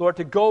 Lord,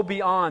 to go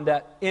beyond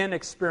that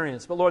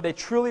inexperience. But Lord, they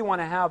truly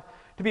want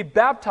to be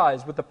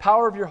baptized with the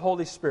power of Your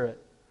Holy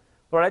Spirit.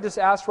 Lord, I just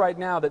ask right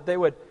now that they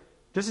would,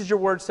 just as Your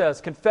Word says,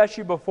 confess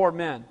You before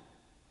men.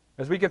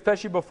 As we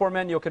confess You before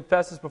men, You'll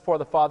confess us before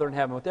the Father in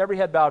heaven. With every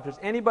head bowed, if there's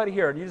anybody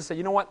here, and you just say,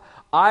 you know what?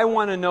 I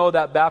want to know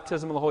that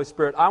baptism of the Holy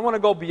Spirit. I want to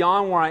go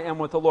beyond where I am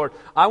with the Lord.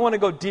 I want to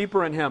go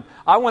deeper in Him.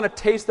 I want to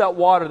taste that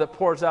water that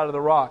pours out of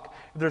the rock.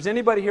 If there's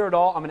anybody here at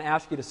all, I'm going to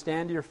ask you to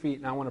stand to your feet,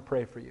 and I want to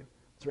pray for you.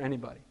 Is there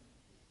anybody?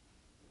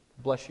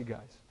 Bless you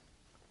guys.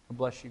 God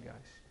bless you guys.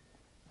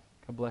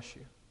 God bless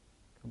you.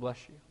 God bless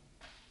you.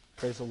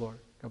 Praise the Lord.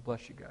 God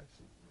bless you guys.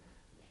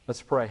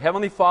 Let's pray.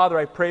 Heavenly Father,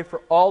 I pray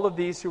for all of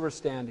these who are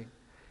standing.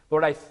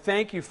 Lord, I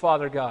thank you,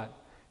 Father God,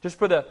 just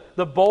for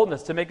the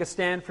boldness to make a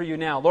stand for you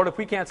now. Lord, if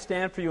we can't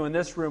stand for you in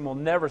this room, we'll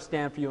never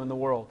stand for you in the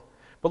world.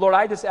 But Lord,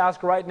 I just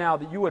ask right now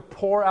that you would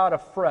pour out a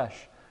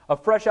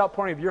fresh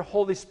outpouring of your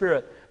Holy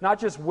Spirit, not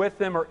just with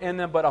them or in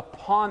them, but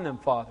upon them,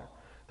 Father.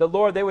 That,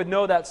 Lord, they would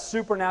know that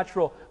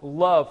supernatural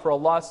love for a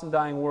lost and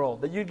dying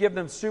world. That you'd give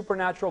them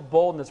supernatural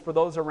boldness for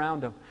those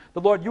around them.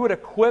 That, Lord, you would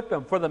equip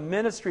them for the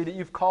ministry that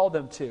you've called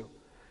them to.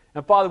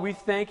 And, Father, we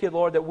thank you,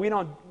 Lord, that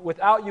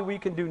without you we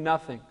can do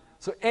nothing.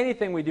 So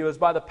anything we do is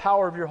by the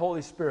power of your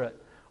Holy Spirit.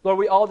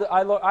 Lord,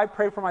 I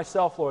pray for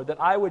myself, Lord,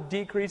 that I would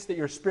decrease, that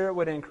your Spirit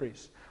would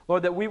increase.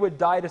 Lord, that we would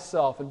die to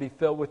self and be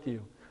filled with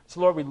you. So,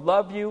 Lord, we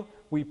love you.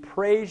 We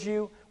praise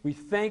you. We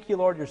thank you,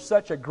 Lord. You're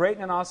such a great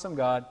and awesome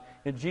God.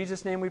 In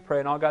Jesus' name we pray.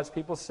 And all God's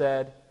people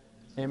said,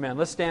 amen.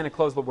 Let's stand and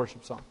close the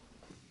worship song.